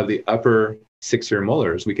width of the upper 6-ear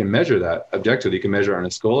molars, we can measure that objectively. You can measure it on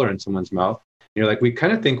a skull or in someone's mouth. We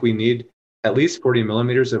kind of think we need at least 40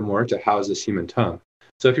 millimeters or more to house this human tongue.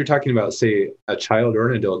 So if you're talking about, say, a child or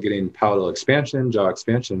an adult getting palatal expansion, jaw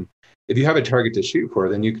expansion, if you have a target to shoot for,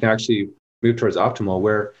 then you can actually move towards optimal,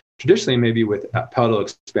 where traditionally maybe with palatal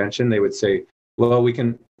expansion, they would say, well,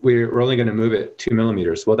 we're only going to move it 2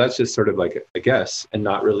 millimeters. Well, that's just sort of like a guess and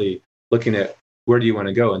not really looking at where do you want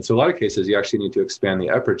to go. And so a lot of cases, you actually need to expand the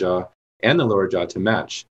upper jaw and the lower jaw to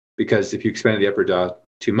match, because if you expanded the upper jaw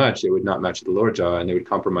too much, it would not match the lower jaw and it would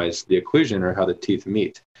compromise the occlusion or how the teeth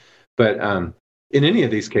meet. But in any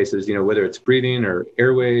of these cases, whether it's breathing or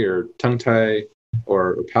airway or tongue tie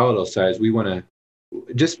or palatal size, we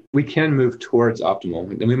can move towards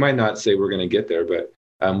optimal. And we might not say we're going to get there, but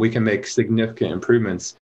we can make significant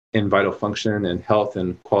improvements in vital function and health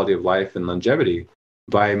and quality of life and longevity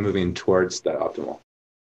by moving towards that optimal.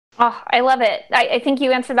 Oh, I love it. I think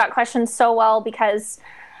you answered that question so well, because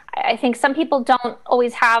I think some people don't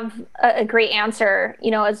always have a great answer,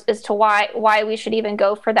 as to why we should even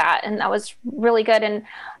go for that. And that was really good. And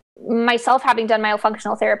myself, having done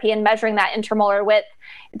myofunctional therapy and measuring that intermolar width,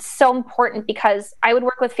 it's so important, because I would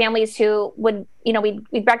work with families who would,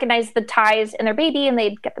 we'd recognize the ties in their baby and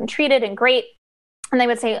they'd get them treated and great. And they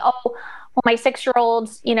would say, oh, well, my 6-year-old,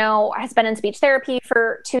 has been in speech therapy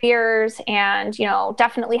for 2 years and,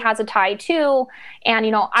 definitely has a tie too. And,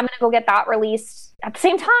 I'm going to go get that released at the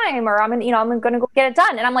same time, or I'm going to go get it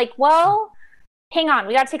done. And I'm like, well, hang on,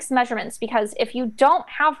 we got to take some measurements, because if you don't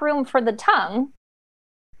have room for the tongue,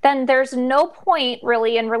 then there's no point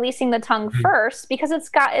really in releasing the tongue first, because it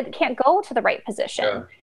can't go to the right position. Yeah.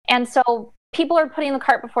 And so people are putting the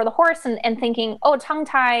cart before the horse and thinking, oh, tongue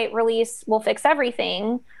tie release will fix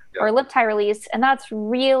everything, yeah, or lip tie release. And that's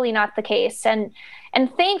really not the case. And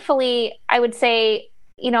thankfully, I would say,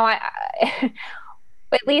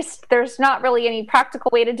 at least there's not really any practical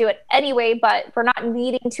way to do it anyway, but we're not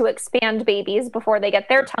needing to expand babies before they get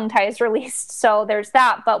their tongue ties released. So there's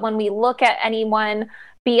that. But when we look at anyone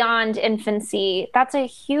beyond infancy, that's a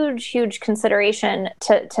huge, huge consideration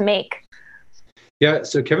to make. Yeah,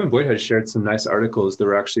 so Kevin Boyd has shared some nice articles that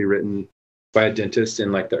were actually written by a dentist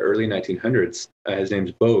in like the early 1900s. His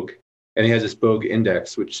name's Bogue, and he has this Bogue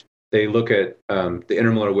index, which they look at the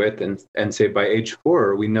intermolar width and say by age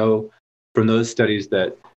 4, we know from those studies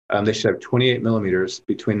that they should have 28 millimeters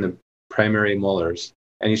between the primary molars,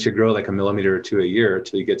 and you should grow like a millimeter or 2 a year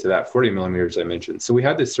till you get to that 40 millimeters I mentioned. So we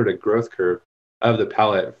had this sort of growth curve of the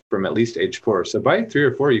palate from at least age 4. So by 3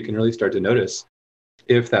 or 4, you can really start to notice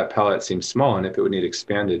if that palate seems small and if it would need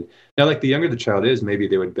expanded. Now, like the younger the child is, maybe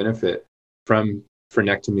they would benefit from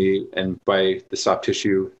frenectomy and by the soft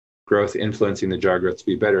tissue growth influencing the jaw growth to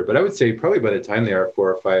be better. But I would say probably by the time they are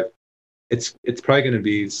 4 or 5, it's probably going to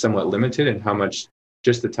be somewhat limited in how much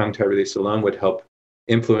just the tongue tie release alone would help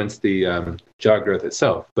influence the jaw growth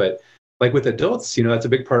itself. But like with adults, that's a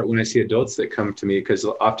big part when I see adults that come to me, because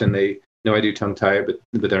often they know I do tongue tie, but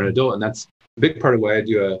they're an adult. And that's a big part of why I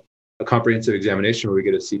do a comprehensive examination where we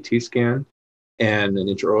get a CT scan and an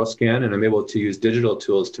intraoral scan, and I'm able to use digital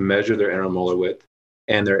tools to measure their intermolar width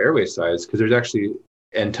and their airway size, because there's actually,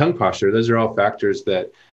 and tongue posture, those are all factors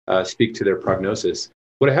that speak to their prognosis.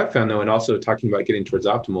 What I have found, though, and also talking about getting towards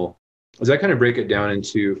optimal, is I kind of break it down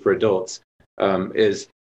into, for adults, is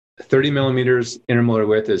 30 millimeters intermolar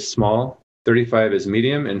width is small, 35 is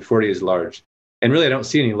medium, and 40 is large. And really, I don't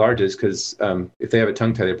see any larges, because if they have a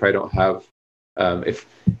tongue tie, they probably don't have, if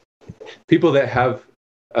people that have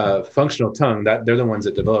functional tongue, that they're the ones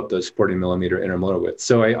that develop those 40 millimeter intermolar width.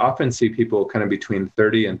 So I often see people kind of between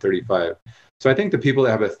 30 and 35. So I think the people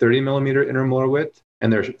that have a 30 millimeter intermolar width,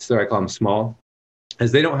 and so I call them small,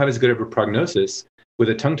 as they don't have as good of a prognosis with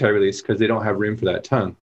a tongue tie release because they don't have room for that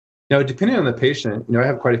tongue. Now, depending on the patient, I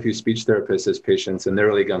have quite a few speech therapists as patients, and they're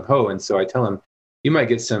really gung-ho. And so I tell them, you might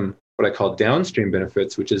get some what I call downstream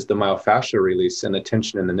benefits, which is the myofascial release and the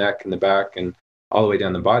tension in the neck and the back and all the way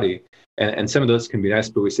down the body. And some of those can be nice,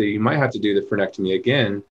 but we say you might have to do the frenectomy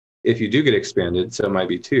again if you do get expanded, so it might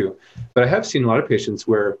be 2. But I have seen a lot of patients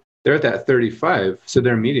where they're at that 35, so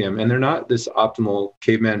they're medium, and they're not this optimal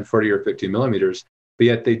caveman 40 or 50 millimeters, but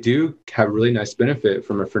yet they do have really nice benefit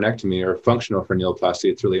from a frenectomy or functional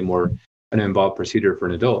frenuloplasty. It's really more an involved procedure for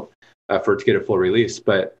an adult to get a full release.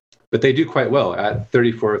 But but they do quite well at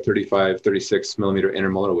 34, 35, 36 millimeter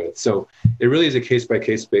intermolar width. So it really is a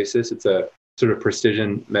case-by-case basis. It's a sort of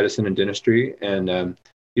precision medicine and dentistry, and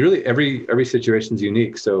you really every situation is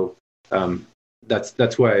unique. So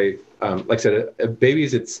that's why, like I said,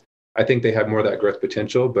 babies, I think they have more of that growth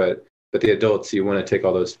potential, but the adults, you want to take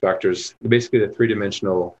all those factors, basically the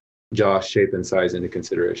three-dimensional jaw shape and size, into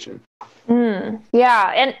consideration.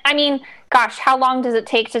 Yeah. And I mean, gosh, how long does it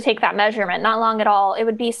take to take that measurement? Not long at all. It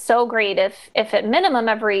would be so great if at minimum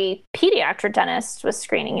every pediatric dentist was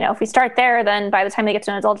screening. If we start there, then by the time they get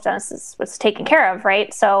to an adult dentist, it's taken care of,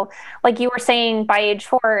 right? So like you were saying, by age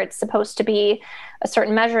 4, it's supposed to be a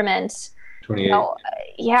certain measurement. 28.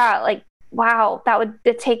 Yeah, like, wow,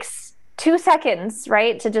 it takes 2 seconds,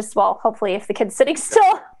 right? To just, hopefully if the kid's sitting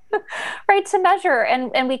still, right, to measure,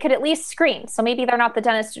 and we could at least screen. So maybe they're not the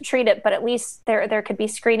dentist to treat it, but at least there could be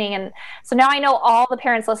screening. And so now I know all the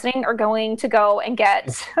parents listening are going to go and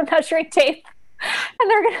get a measuring tape,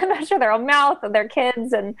 and they're going to measure their own mouth and their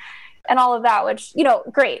kids and all of that, which,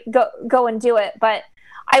 great, go and do it. But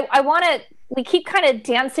I want to, we keep kind of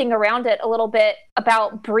dancing around it a little bit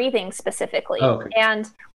about breathing specifically. Oh, okay. And,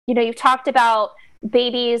 you've talked about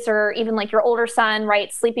babies, or even like your older son,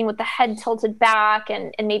 right, sleeping with the head tilted back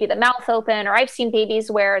and maybe the mouth open. Or I've seen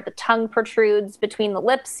babies where the tongue protrudes between the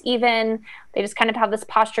lips even. They just kind of have this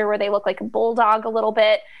posture where they look like a bulldog a little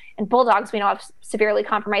bit. And bulldogs, we know, have severely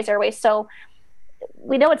compromised airways. So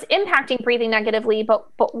we know it's impacting breathing negatively, but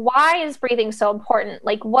why is breathing so important?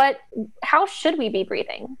 Like how should we be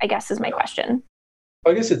breathing, I guess, is my question.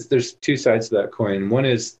 I guess there's two sides to that coin. One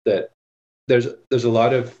is that there's a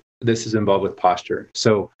lot of this is involved with posture.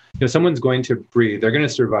 So, someone's going to breathe, they're going to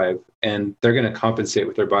survive, and they're going to compensate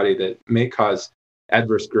with their body that may cause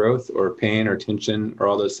adverse growth or pain or tension or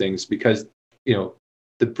all those things, because,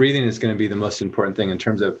 the breathing is going to be the most important thing in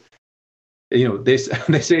terms of, they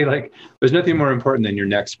say, like, there's nothing more important than your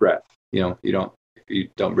next breath. If you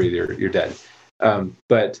don't breathe, you're dead.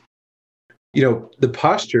 But, the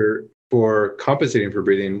posture for compensating for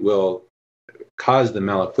breathing will cause the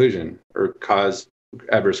malocclusion or cause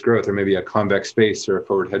adverse growth, or maybe a convex face or a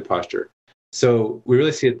forward head posture. So we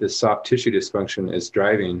really see that this soft tissue dysfunction is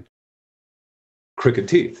driving crooked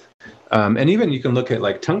teeth. And even you can look at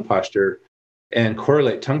like tongue posture and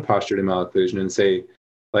correlate tongue posture to malocclusion and say,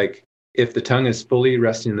 like, if the tongue is fully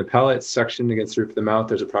resting in the palate, suctioned against the roof of the mouth,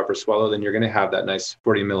 there's a proper swallow, then you're going to have that nice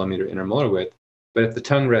 40 millimeter intermolar width. But if the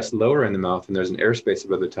tongue rests lower in the mouth and there's an airspace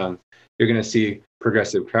above the tongue, you're going to see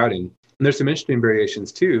progressive crowding. And there's some interesting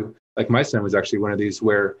variations too. Like my son was actually one of these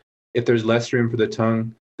where if there's less room for the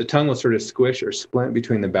tongue will sort of squish or splint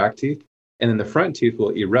between the back teeth, and then the front teeth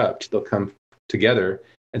will erupt. They'll come together.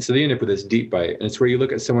 And so they end up with this deep bite. And it's where you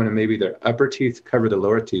look at someone and maybe their upper teeth cover the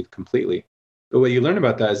lower teeth completely. But what you learn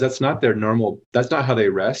about that is that's not their normal, that's not how they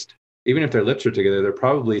rest. Even if their lips are together, they're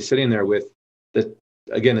probably sitting there with the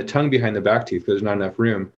tongue behind the back teeth because there's not enough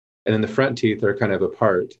room. And then the front teeth are kind of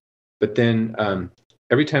apart. But then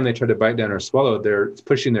every time they try to bite down or swallow, they're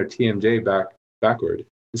pushing their TMJ backward.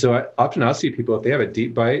 And so often I'll see people, if they have a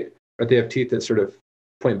deep bite or if they have teeth that sort of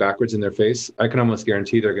point backwards in their face, I can almost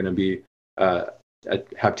guarantee they're going to be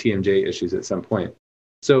have TMJ issues at some point.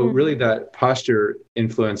 So really that posture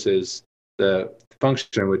influences the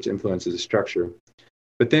function, which influences the structure.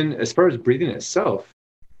 But then as far as breathing itself,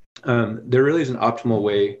 there really is an optimal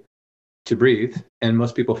way to breathe. And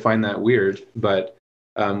most people find that weird, but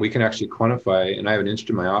we can actually quantify, and I have an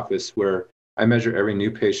instrument in my office where I measure every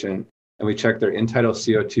new patient and we check their end-tidal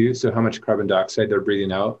CO2, so how much carbon dioxide they're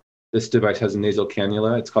breathing out. This device has a nasal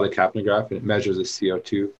cannula. It's called a capnograph, and it measures the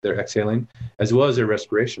CO2 they're exhaling, as well as their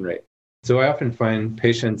respiration rate. So I often find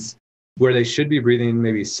patients where they should be breathing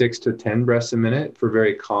maybe 6 to 10 breaths a minute for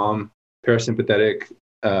very calm parasympathetic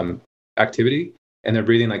activity, and they're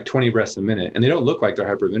breathing like 20 breaths a minute. And they don't look like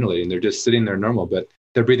they're hyperventilating. They're just sitting there normal, but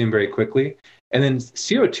they're breathing very quickly. And then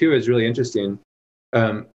CO2 is really interesting.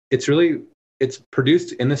 It's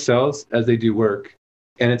produced in the cells as they do work.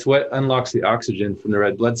 And it's what unlocks the oxygen from the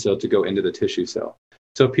red blood cell to go into the tissue cell.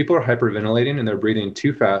 So if people are hyperventilating and they're breathing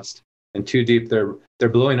too fast and too deep, they're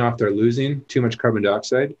blowing off, they're losing too much carbon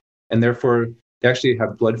dioxide. And therefore, they actually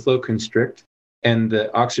have blood flow constrict, and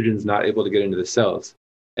the oxygen is not able to get into the cells.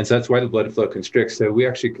 And so that's why the blood flow constricts. So we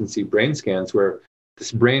actually can see brain scans where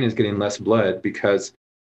this brain is getting less blood because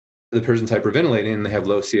the person's hyperventilating and they have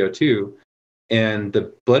low CO2, and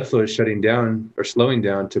the blood flow is shutting down or slowing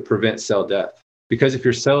down to prevent cell death. Because if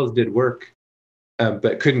your cells did work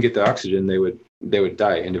but couldn't get the oxygen, they would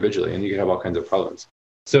die individually, and you could have all kinds of problems.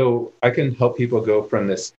 So I can help people go from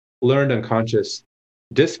this learned unconscious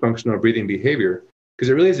dysfunctional breathing behavior, because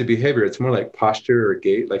it really is a behavior. It's more like posture or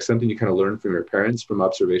gait, like something you kind of learn from your parents, from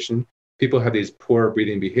observation. People have these poor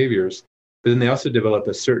breathing behaviors, but then they also develop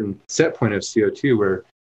a certain set point of CO2 where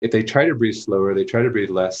if they try to breathe slower, they try to breathe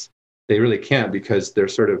less, they really can't because they're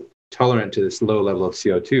sort of tolerant to this low level of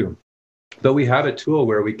CO2. But we have a tool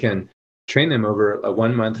where we can train them over a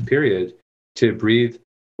 1 month period to breathe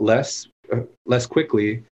less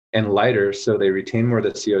quickly and lighter, so they retain more of the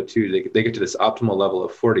CO2. They get to this optimal level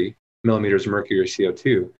of 40 millimeters of mercury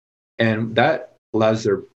CO2, and that allows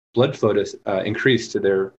their blood flow to increase to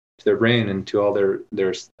their brain and to all their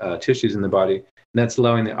tissues in the body, and that's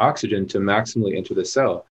allowing the oxygen to maximally enter the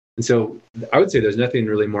cell. And so I would say there's nothing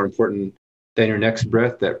really more important than your next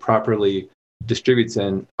breath that properly distributes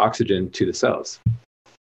in oxygen to the cells.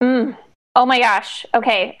 Oh my gosh.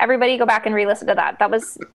 Okay. Everybody go back and re-listen to that. That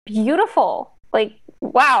was beautiful. Like,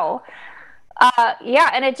 wow. Yeah.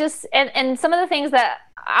 And it just, and some of the things that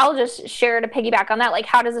I'll just share to piggyback on that, like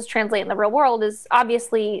how does this translate in the real world, is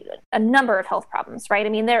obviously a number of health problems, right? I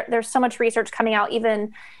mean, there's so much research coming out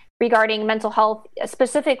even regarding mental health,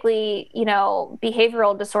 specifically,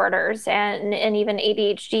 behavioral disorders and even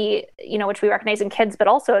ADHD, which we recognize in kids, but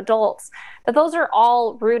also adults, that those are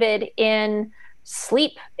all rooted in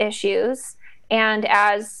sleep issues. And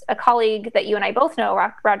as a colleague that you and I both know,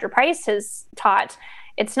 Roger Price, has taught,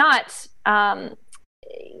 it's not,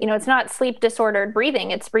 it's not sleep disordered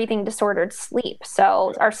breathing, it's breathing disordered sleep.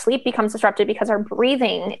 So our sleep becomes disrupted because our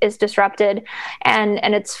breathing is disrupted, and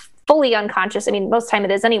it's fully unconscious. I mean, most time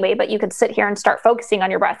it is anyway, but you could sit here and start focusing on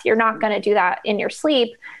your breath. You're not going to do that in your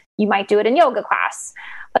sleep. You might do it in yoga class.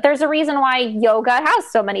 But there's a reason why yoga has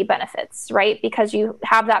so many benefits, right? Because you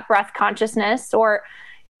have that breath consciousness.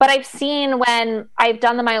 But I've seen when I've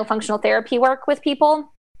done the myofunctional therapy work with people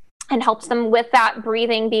and helped them with that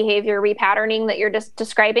breathing behavior repatterning that you're just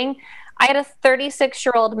describing. I had a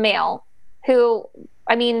 36-year-old male who,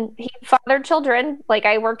 he fathered children. Like,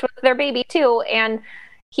 I worked with their baby too. And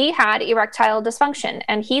he had erectile dysfunction.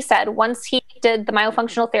 And he said once he did the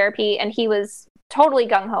myofunctional therapy and he was totally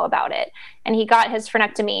gung-ho about it, and he got his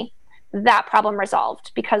frenectomy, that problem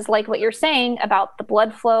resolved. Because like what you're saying about the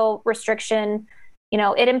blood flow restriction,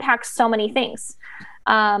 it impacts so many things.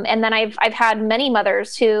 And then I've had many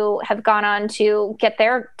mothers who have gone on to get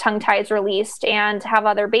their tongue ties released and have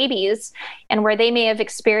other babies, and where they may have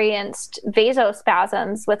experienced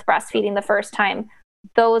vasospasms with breastfeeding the first time,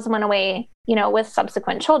 those went away, with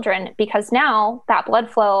subsequent children, because now that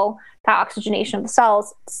blood flow, that oxygenation of the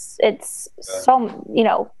cells, it's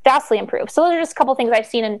so, vastly improved. So those are just a couple things I've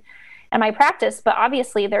seen in my practice, but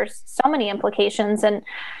obviously there's so many implications. And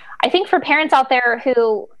I think for parents out there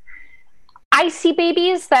who, I see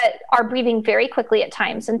babies that are breathing very quickly at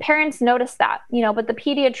times, and parents notice that, but the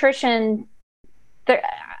pediatrician,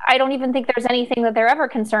 I don't even think there's anything that they're ever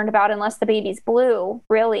concerned about unless the baby's blue,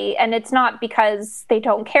 really. And it's not because they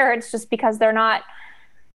don't care. It's just because they're not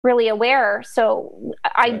really aware. So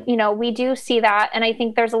we do see that. And I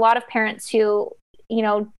think there's a lot of parents who,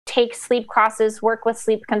 take sleep classes, work with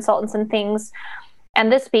sleep consultants and things,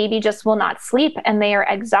 and this baby just will not sleep, and they are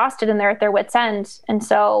exhausted and they're at their wit's end. And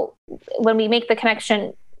so when we make the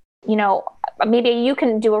connection, maybe you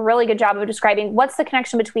can do a really good job of describing what's the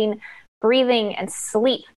connection between breathing and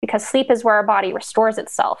sleep, because sleep is where our body restores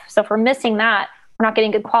itself. So if we're missing that, we're not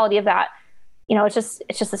getting good quality of that. It's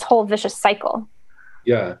just this whole vicious cycle.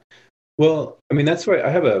 Yeah. Well, that's why I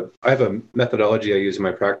have a methodology I use in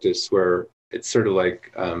my practice where it's sort of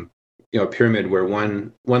like, a pyramid where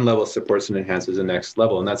one level supports and enhances the next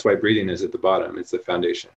level. And that's why breathing is at the bottom. It's the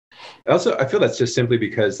foundation. I feel that's just simply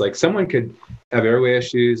because, like, someone could have airway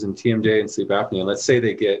issues and TMJ and sleep apnea. Let's say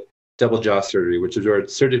they get double jaw surgery, which is where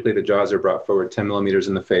surgically the jaws are brought forward 10 millimeters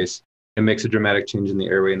in the face. It makes a dramatic change in the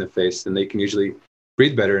airway in the face, and they can usually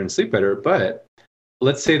breathe better and sleep better. But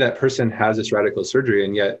let's say that person has this radical surgery,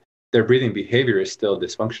 and yet their breathing behavior is still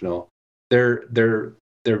dysfunctional. Their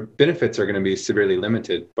benefits are going to be severely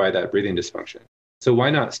limited by that breathing dysfunction. So why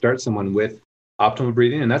not start someone with optimal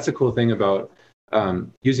breathing? And that's the cool thing about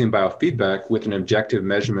using biofeedback with an objective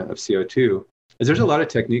measurement of CO2, is there's a lot of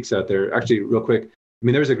techniques out there. Actually, real quick,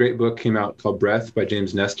 there was a great book came out called Breath by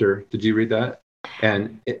James Nestor. Did you read that?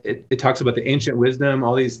 And it talks about the ancient wisdom,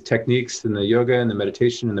 all these techniques in the yoga and the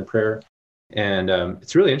meditation and the prayer. And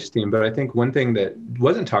it's really interesting. But I think one thing that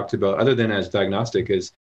wasn't talked about, other than as diagnostic,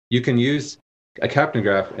 is you can use a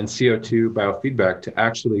capnograph and CO2 biofeedback to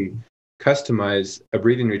actually customize a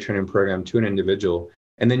breathing retraining program to an individual.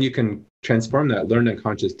 And then you can transform that learned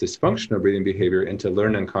unconscious dysfunctional breathing behavior into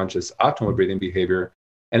learned unconscious optimal breathing behavior.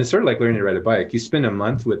 And it's sort of like learning to ride a bike. You spend a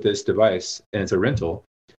month with this device, and it's a rental.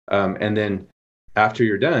 And then after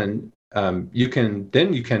you're done, you can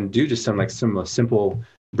do just some simple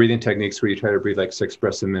breathing techniques where you try to breathe like 6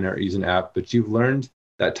 breaths a minute or use an app, but you've learned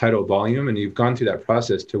that tidal volume and you've gone through that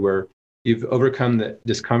process to where you've overcome the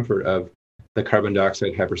discomfort of the carbon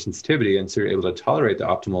dioxide hypersensitivity, and so you're able to tolerate the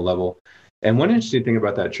optimal level. And one interesting thing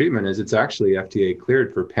about that treatment is it's actually FDA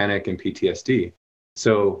cleared for panic and PTSD.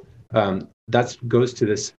 So that goes to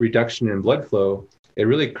this reduction in blood flow. It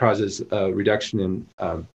really causes a reduction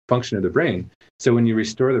in function of the brain. So when you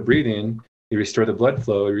restore the breathing, you restore the blood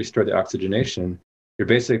flow, you restore the oxygenation, you're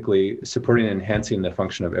basically supporting and enhancing the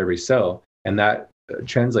function of every cell. And that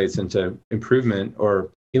translates into improvement or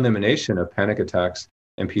elimination of panic attacks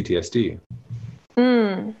and PTSD.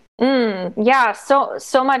 Yeah,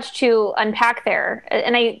 so much to unpack there.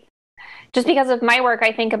 And I, just because of my work,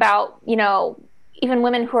 I think about, even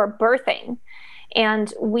women who are birthing.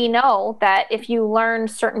 And we know that if you learn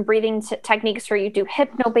certain breathing techniques where you do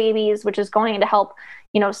hypnobabies, which is going to help,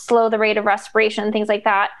 slow the rate of respiration, things like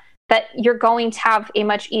that, that you're going to have a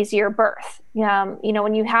much easier birth.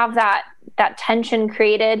 When you have that tension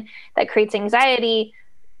created, that creates anxiety,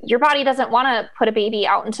 your body doesn't want to put a baby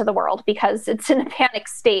out into the world because it's in a panic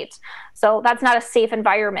state. So that's not a safe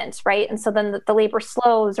environment, right? And so then the labor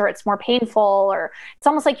slows, or it's more painful, or it's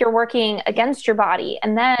almost like you're working against your body.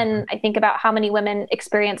 And then I think about how many women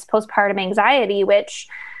experience postpartum anxiety, which,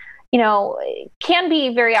 can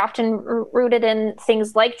be very often rooted in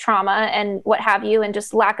things like trauma and what have you, and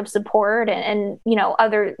just lack of support and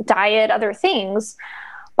other diet, other things.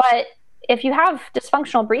 But if you have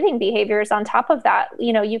dysfunctional breathing behaviors on top of that,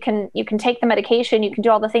 you can take the medication, you can do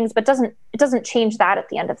all the things, but it doesn't change that at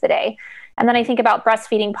the end of the day. And then I think about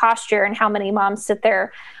breastfeeding posture and how many moms sit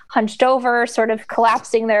there hunched over, sort of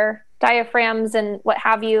collapsing their diaphragms and what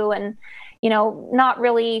have you. And, not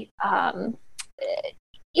really,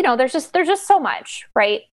 there's just so much,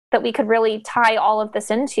 right, that we could really tie all of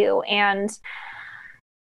this into. And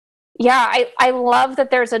yeah, I love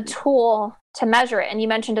that there's a tool to measure it. And you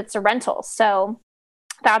mentioned it's a rental. So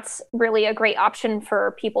that's really a great option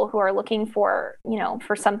for people who are looking for,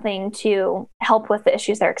 for something to help with the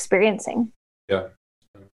issues they're experiencing. Yeah.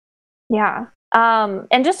 Yeah.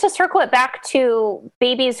 And just to circle it back to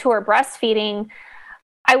babies who are breastfeeding,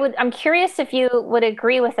 I'm curious if you would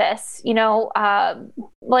agree with this,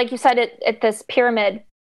 like you said, at this pyramid,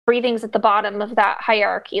 breathing's at the bottom of that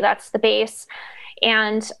hierarchy. That's the base.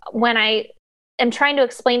 And when I am trying to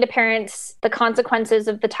explain to parents the consequences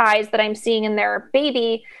of the ties that I'm seeing in their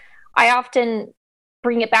baby, I often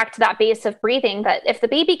bring it back to that base of breathing, that if the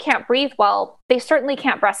baby can't breathe well, they certainly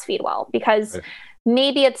can't breastfeed well, because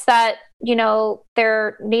maybe it's that,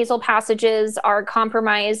 their nasal passages are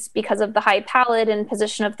compromised because of the high palate and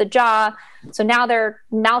position of the jaw. So now they're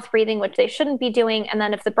mouth breathing, which they shouldn't be doing. And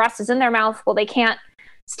then if the breast is in their mouth, well, they can't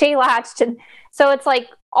stay latched. And so it's like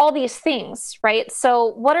all these things, right?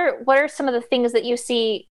 So what are some of the things that you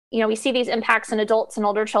see? We see these impacts in adults and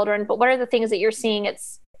older children, but what are the things that you're seeing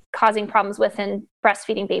it's causing problems with in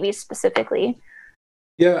breastfeeding babies specifically?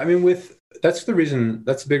 Yeah, I mean, that's a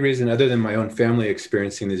big reason, other than my own family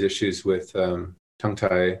experiencing these issues with tongue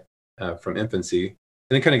tie from infancy, and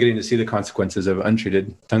then kind of getting to see the consequences of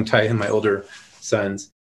untreated tongue tie in my older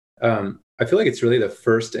sons. I feel like it's really the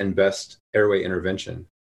first and best airway intervention.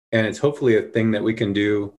 And it's hopefully a thing that we can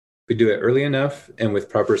do. We do it early enough and with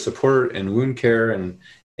proper support and wound care and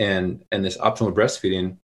this optimal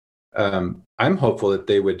breastfeeding. I'm hopeful that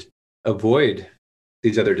they would avoid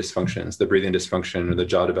these other dysfunctions, the breathing dysfunction or the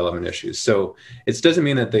jaw development issues. So it doesn't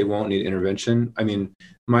mean that they won't need intervention. I mean,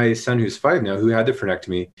 my son who's 5 now, who had the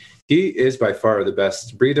frenectomy, he is by far the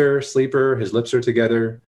best breather, sleeper, his lips are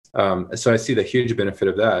together. So I see the huge benefit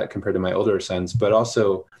of that compared to my older sons, but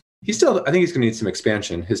also I think he's going to need some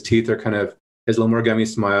expansion. His teeth are has a little more gummy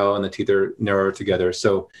smile and the teeth are narrower together.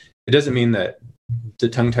 So it doesn't mean that the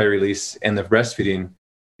tongue tie release and the breastfeeding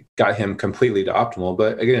got him completely to optimal.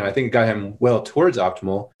 But again, I think it got him well towards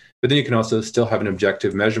optimal, but then you can also still have an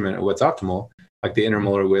objective measurement of what's optimal, like the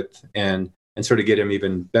intermolar width, and sort of get him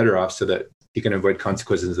even better off so that he can avoid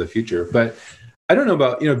consequences in the future. But I don't know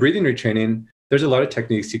about, breathing retraining. There's a lot of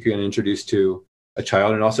techniques you can introduce to a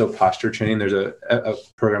child, and also posture training. There's a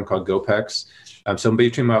program called GOPEX. So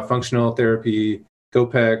between myofunctional therapy,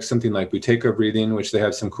 GOPEX, something like Buteyko breathing, which they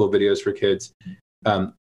have some cool videos for kids.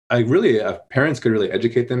 Parents could really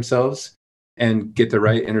educate themselves and get the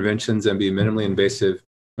right interventions and be minimally invasive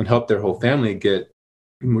and help their whole family get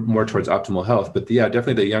more towards optimal health. But yeah,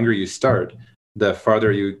 definitely the younger you start, the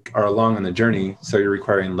farther you are along on the journey. So you're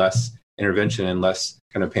requiring less intervention and less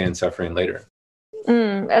kind of pain and suffering later.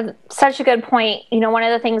 Such a good point. One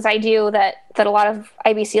of the things I do that a lot of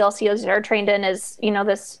IBCLCs are trained in is,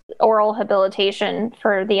 this oral habilitation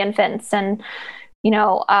for the infants. And,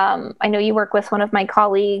 I know you work with one of my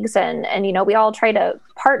colleagues and, we all try to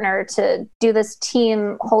partner to do this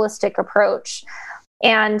team holistic approach.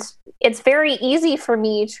 And it's very easy for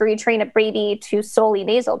me to retrain a baby to solely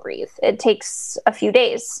nasal breathe. It takes a few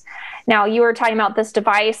days. Now, you were talking about this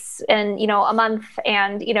device in, a month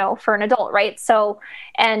and, for an adult, right? So,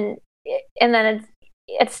 and then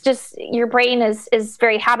it's just, your brain is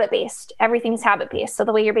very habit-based. Everything's habit-based. So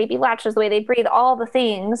the way your baby latches, the way they breathe, all the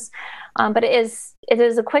things, but it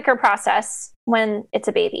is a quicker process when it's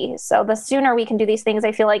a baby. So the sooner we can do these things,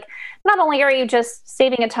 I feel like not only are you just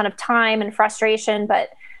saving a ton of time and frustration, but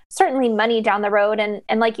certainly money down the road.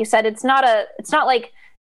 And like you said, it's not like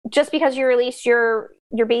just because you release your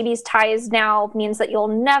baby's ties now means that you'll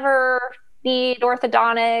never need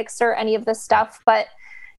orthodontics or any of this stuff. But,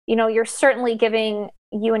 you're certainly giving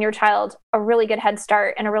you and your child a really good head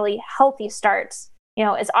start and a really healthy start,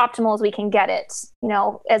 as optimal as we can get it,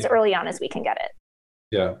 as early on as we can get it.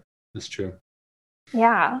 Yeah, that's true.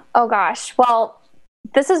 Yeah. Oh gosh. Well,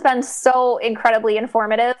 this has been so incredibly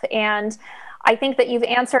informative. And I think that you've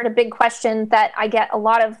answered a big question that I get a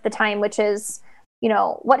lot of the time, which is,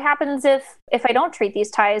 what happens if I don't treat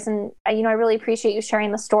these ties? And, I really appreciate you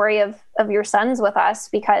sharing the story of your sons with us,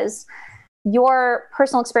 because your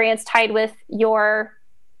personal experience tied with your,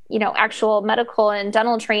 actual medical and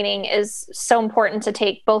dental training is so important to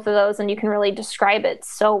take both of those, and you can really describe it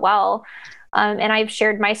so well. And I've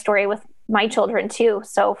shared my story with my children too.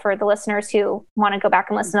 So for the listeners who want to go back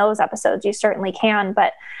and listen to those episodes, you certainly can.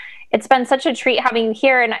 But it's been such a treat having you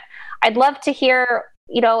here. And I'd love to hear,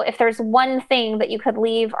 if there's one thing that you could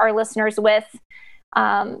leave our listeners with,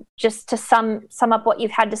 just to sum up what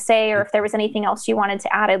you've had to say, or if there was anything else you wanted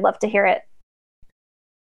to add, I'd love to hear it.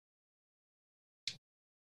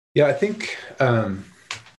 Yeah, I think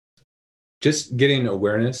just getting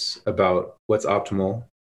awareness about what's optimal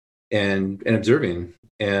and observing.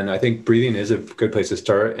 And I think breathing is a good place to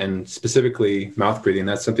start, and specifically mouth breathing.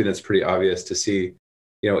 That's something that's pretty obvious to see.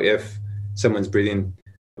 If someone's breathing,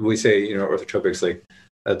 we say, orthotropics, like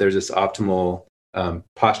there's this optimal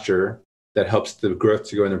posture that helps the growth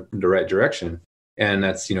to go in the right direction. And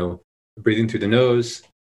that's, breathing through the nose,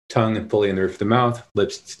 tongue and fully in the roof of the mouth,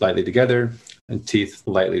 lips slightly together, and teeth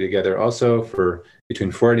lightly together also for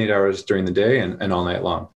between 4 and 8 hours during the day and all night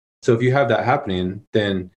long. So if you have that happening,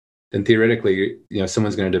 then theoretically,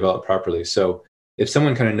 someone's going to develop properly. So if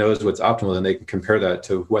someone kind of knows what's optimal, then they can compare that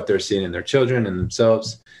to what they're seeing in their children and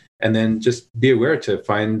themselves, and then just be aware to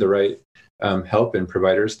find the right help and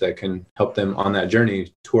providers that can help them on that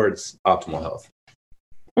journey towards optimal health.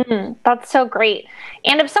 That's so great.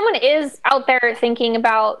 And if someone is out there thinking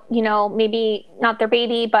about, maybe not their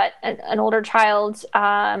baby, but an older child,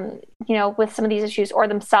 with some of these issues or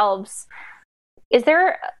themselves, is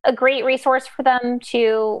there a great resource for them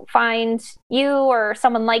to find you or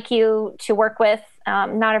someone like you to work with?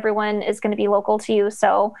 Not everyone is going to be local to you.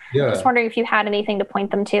 So I'm just wondering if you had anything to point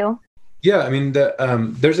them to. Yeah, I mean, I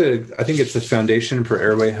think it's the Foundation for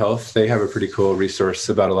Airway Health. They have a pretty cool resource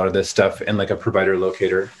about a lot of this stuff, and like a provider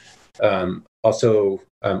locator. Also,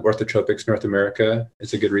 Orthotropics North America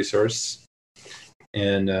is a good resource.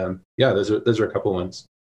 And those are a couple ones.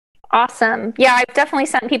 Awesome. Yeah, I've definitely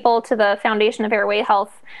sent people to the Foundation of Airway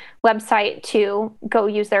Health website to go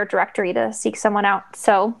use their directory to seek someone out.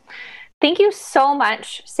 So thank you so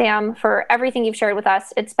much, Sam, for everything you've shared with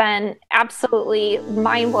us. It's been absolutely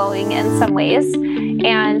mind-blowing in some ways,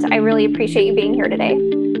 and I really appreciate you being here today.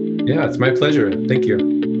 Yeah, it's my pleasure. Thank you.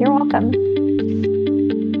 You're welcome.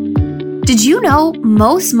 Did you know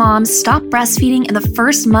most moms stop breastfeeding in the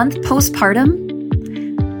first month postpartum?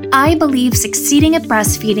 I believe succeeding at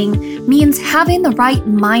breastfeeding means having the right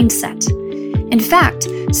mindset. In fact,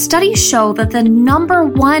 studies show that the number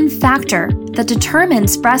one factor that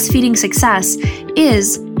determines breastfeeding success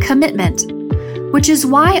is commitment, which is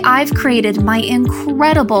why I've created my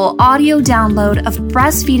incredible audio download of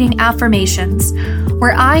breastfeeding affirmations,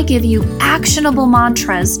 where I give you actionable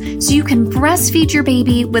mantras so you can breastfeed your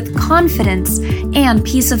baby with confidence and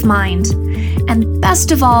peace of mind. And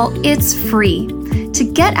best of all, it's free. To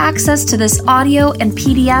get access to this audio and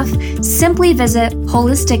PDF, simply visit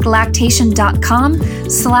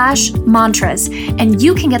holisticlactation.com/mantras, and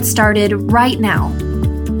you can get started right now.